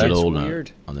another note. That shit's little weird.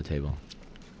 note on the table.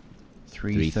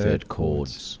 Three-third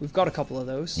chords. We've got a couple of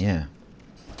those. Yeah.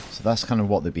 So that's kind of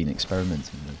what they've been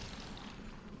experimenting with.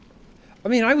 I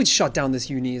mean, I would shut down this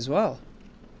uni as well.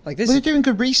 Like this. Well, they're doing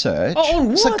good research. Oh,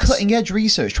 on It's like what? cutting-edge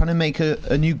research, trying to make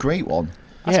a new great one.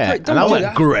 That's Yeah, great. Don't and that do went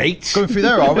that. great. Going through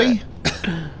there, are we?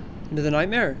 Into the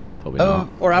nightmare. Probably Oh. not.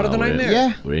 Or out of the we're in- nightmare.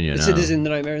 Yeah. We're in here It's now. it is in the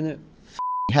nightmare, isn't it?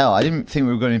 Hell, I didn't think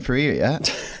we were going in for here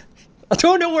yet. I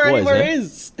don't know where What is anywhere it?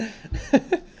 is.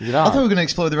 Is it I thought we on? were going to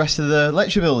explore the rest of the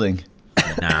lecture building.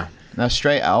 Nah. Now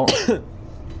straight out.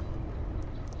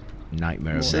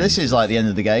 Nightmare of So this is like the end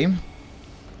of the game.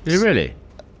 Is it really?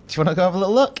 Do you want to go have a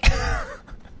little look?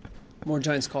 More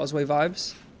Giant's Causeway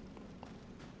vibes.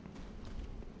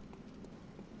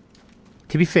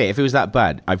 To be fair, if it was that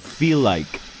bad, I feel like,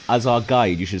 as our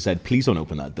guide, you should have said, please don't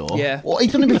open that door. Yeah. Well,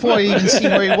 he'd done it before I even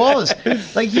seen where he was.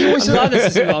 Like, he was... I'm glad this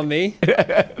isn't on me.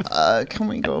 Can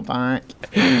we go back?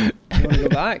 You want to go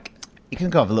back? You can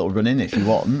go have a little run in if you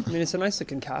want. I mean, it's a nice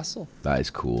looking castle. That is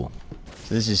cool.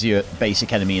 So this is your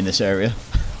basic enemy in this area.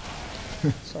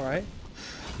 It's all right.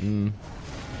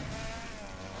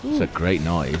 It's a great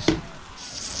noise.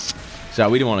 So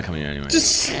we didn't want to come in here anyway.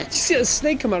 Just see a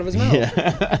snake come out of his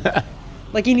mouth.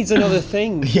 Like he needs another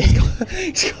thing.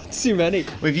 He's got too many.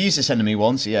 We've used this enemy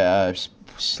once, yeah.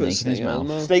 Snake in his snake in mouth. his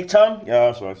mouth. Snake tongue? Yeah,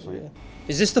 that's right. Sweet.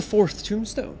 Is this the fourth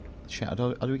tombstone, Shit, how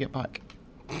do we get back?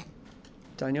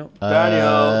 Daniel?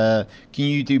 Daniel. Can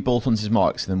you do bolt on his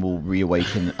marks, and then we'll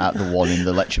reawaken at the one in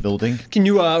the lecture building? Can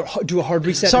you do a hard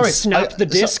reset Sorry, and snap I- the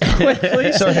disc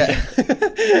quickly? Sorry.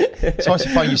 It's hard to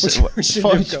find Which it's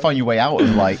hard to find your way out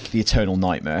of like the eternal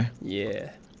nightmare.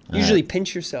 Yeah. Usually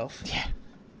pinch yourself. Yeah.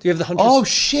 Do you have the hunter's? Oh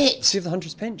shit! Do you have the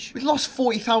hunter's pinch? We lost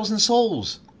 40,000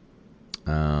 souls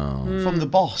from the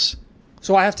boss.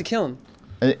 So I have to kill him.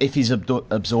 If he's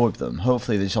absorbed them,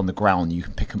 hopefully they're just on the ground. You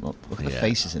can pick them up. Look at the Yeah.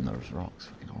 faces in those rocks.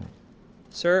 Fucking horrible.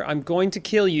 Sir, I'm going to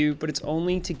kill you, but it's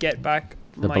only to get back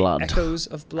The my blood. echoes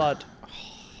of blood.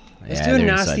 Let's Yeah, do a they're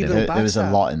nasty inside little There was a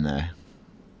backstab. lot in there.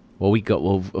 Well, we got.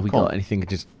 Well, have we Go got on. anything?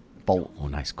 Just. Bolt. Oh,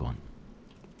 nice. Go on.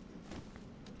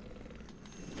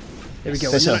 There we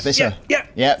go. This And up, then this I- up. yeah.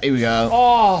 Yeah, here we go.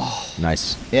 Oh,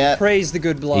 Nice. Yeah. praise the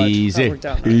good blood. Easy. That worked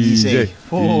out nice. Easy.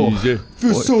 Oh. Easy.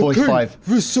 We're so 45. king.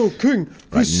 We're so king.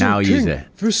 We're Right, so now king. use it.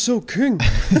 We're so king.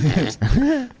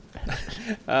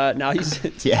 Now use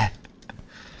it. Yeah.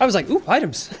 I was like, ooh,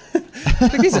 items.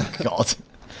 Pick these up. God.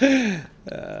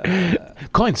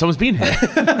 Coin. Someone's been here.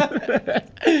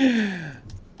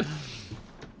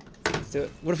 Let's do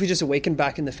it. What if we just awaken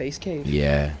back in the face cave?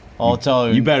 Yeah. Oh,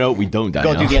 don't. You better hope we don't,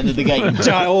 Daniel. Gotta do the end of the game.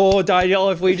 Oh, Daniel,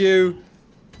 if we do.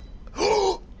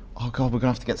 Oh god, we're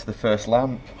gonna have to get to the first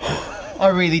lamp. I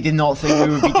really did not think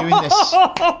we would be doing this.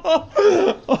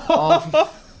 Oh, for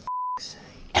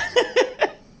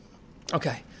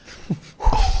Okay.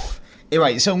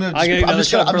 right, so I'm I'm gonna just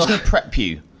shot, gonna bro. prep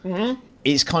you.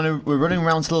 It's kind of we're running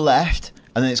around to the left,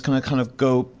 and then it's gonna kind of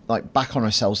go like back on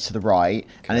ourselves to the right,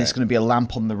 and it's gonna be a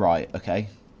lamp on the right. Okay.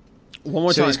 One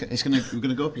more So time. it's gonna we're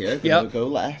gonna go up here. We're Yep. gonna go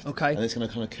left. Okay. And it's gonna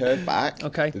kind of curve back.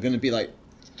 Okay. We're gonna be like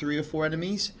 3 or 4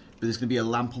 enemies, but there's gonna be a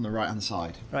lamp on the right hand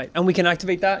side. Right, and we can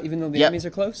activate that even though the Yep. enemies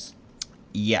are close?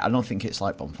 Yeah, I don't think it's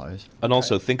like bonfires. And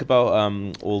also, think about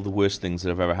all the worst things that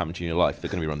have ever happened to you in your life. They're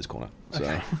going to be around this corner.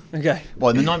 So. Okay.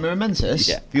 What, the Nightmare of Mentis?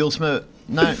 Yeah. The ultimate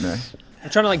nightmare. I'm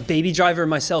trying to like baby driver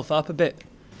myself up a bit.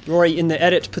 Rory, in the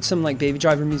edit, put some like baby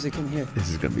driver music in here. This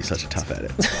is going to be such a tough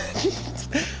edit.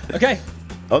 Okay.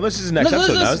 Oh, this is the next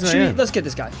episode now, isn't it? Yeah. Let's get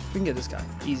this guy. We can get this guy.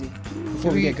 Easy.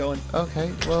 Before we get going. Okay,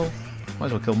 well, might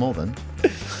as well kill more then.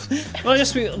 Well,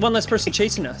 just one less person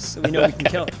chasing us so we know we can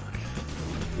kill.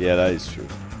 Yeah, that is true.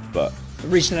 But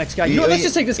Reach the next guy. You know what, let's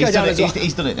just take this guy He's down done as it, well.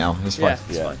 he's done it now. It's Yeah, fine.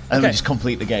 it's fine. And then we Okay. just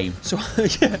complete the game. So,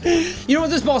 yeah. You know what?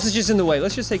 This boss is just in the way.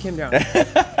 Let's just take him down. All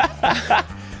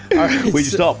right, where'd you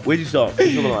so- stop? Where'd you stop?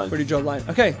 Where's the line? Where do you draw the line?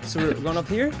 Okay, so we're going up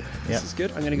here. Yeah. This is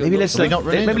good. I'm gonna go. Maybe look. let's Are we not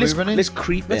running? maybe Are we let's, running? let's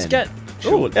creep Let's in. get.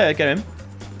 Sure. Yeah, get him.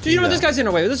 Do you know what this guy's in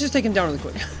our way? Let's just take him down really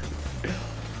quick.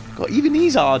 God, even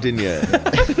he's hard in you.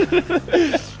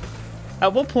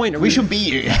 At what point are we? We should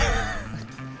beat you.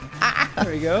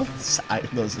 There we go.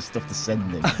 Loads of stuff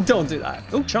descending. Don't do that.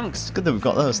 Oh, chunks. Good that we've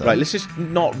got those. Though. Right, let's just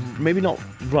maybe not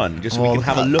run, just so Oh, we can look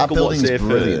have a at that. look That at what's building's there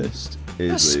brilliant. first.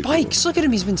 That's Is really spikes. Look at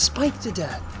him. He's been spiked to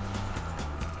death.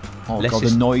 Oh Let's god,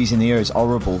 just- the noise in the air is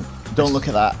horrible. Don't look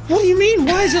at that. What do you mean?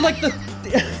 Why is it like the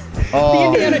Oh.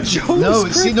 Indiana Jones? No,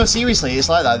 script? no, seriously, it's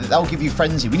like that. That'll give you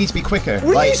frenzy. We need to be quicker.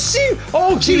 What do you see?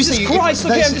 Oh, Jesus seriously, Christ.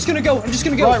 if Okay, I'm there's- just gonna go. I'm just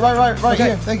gonna go. Right Okay.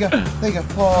 here. There you go. There you go.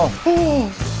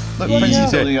 Oh. Look,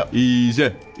 frenzy's building up.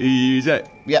 Easy, easy.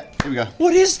 Yeah, here we go.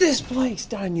 What is this place,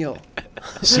 Daniel?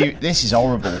 See, this is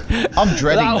horrible. I'm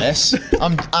dreading Wow. this.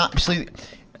 I'm absolutely.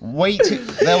 Wait till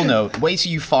they'll know. Wait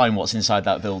till you find what's inside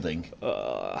that building. Should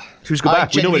we just go I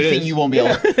back? We know what genuinely it think is. you won't be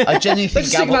able. I genuinely think Let's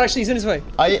just think about Gav. actually he's in his way.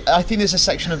 I think there's a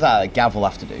section of that Gav will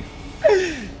have to do.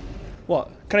 What?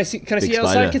 Can I see Big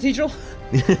outside spider. Cathedral?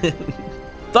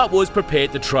 That was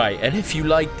Prepared to Try, and if you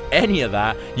liked any of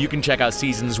that, you can check out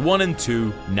seasons 1 and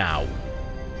 2 now.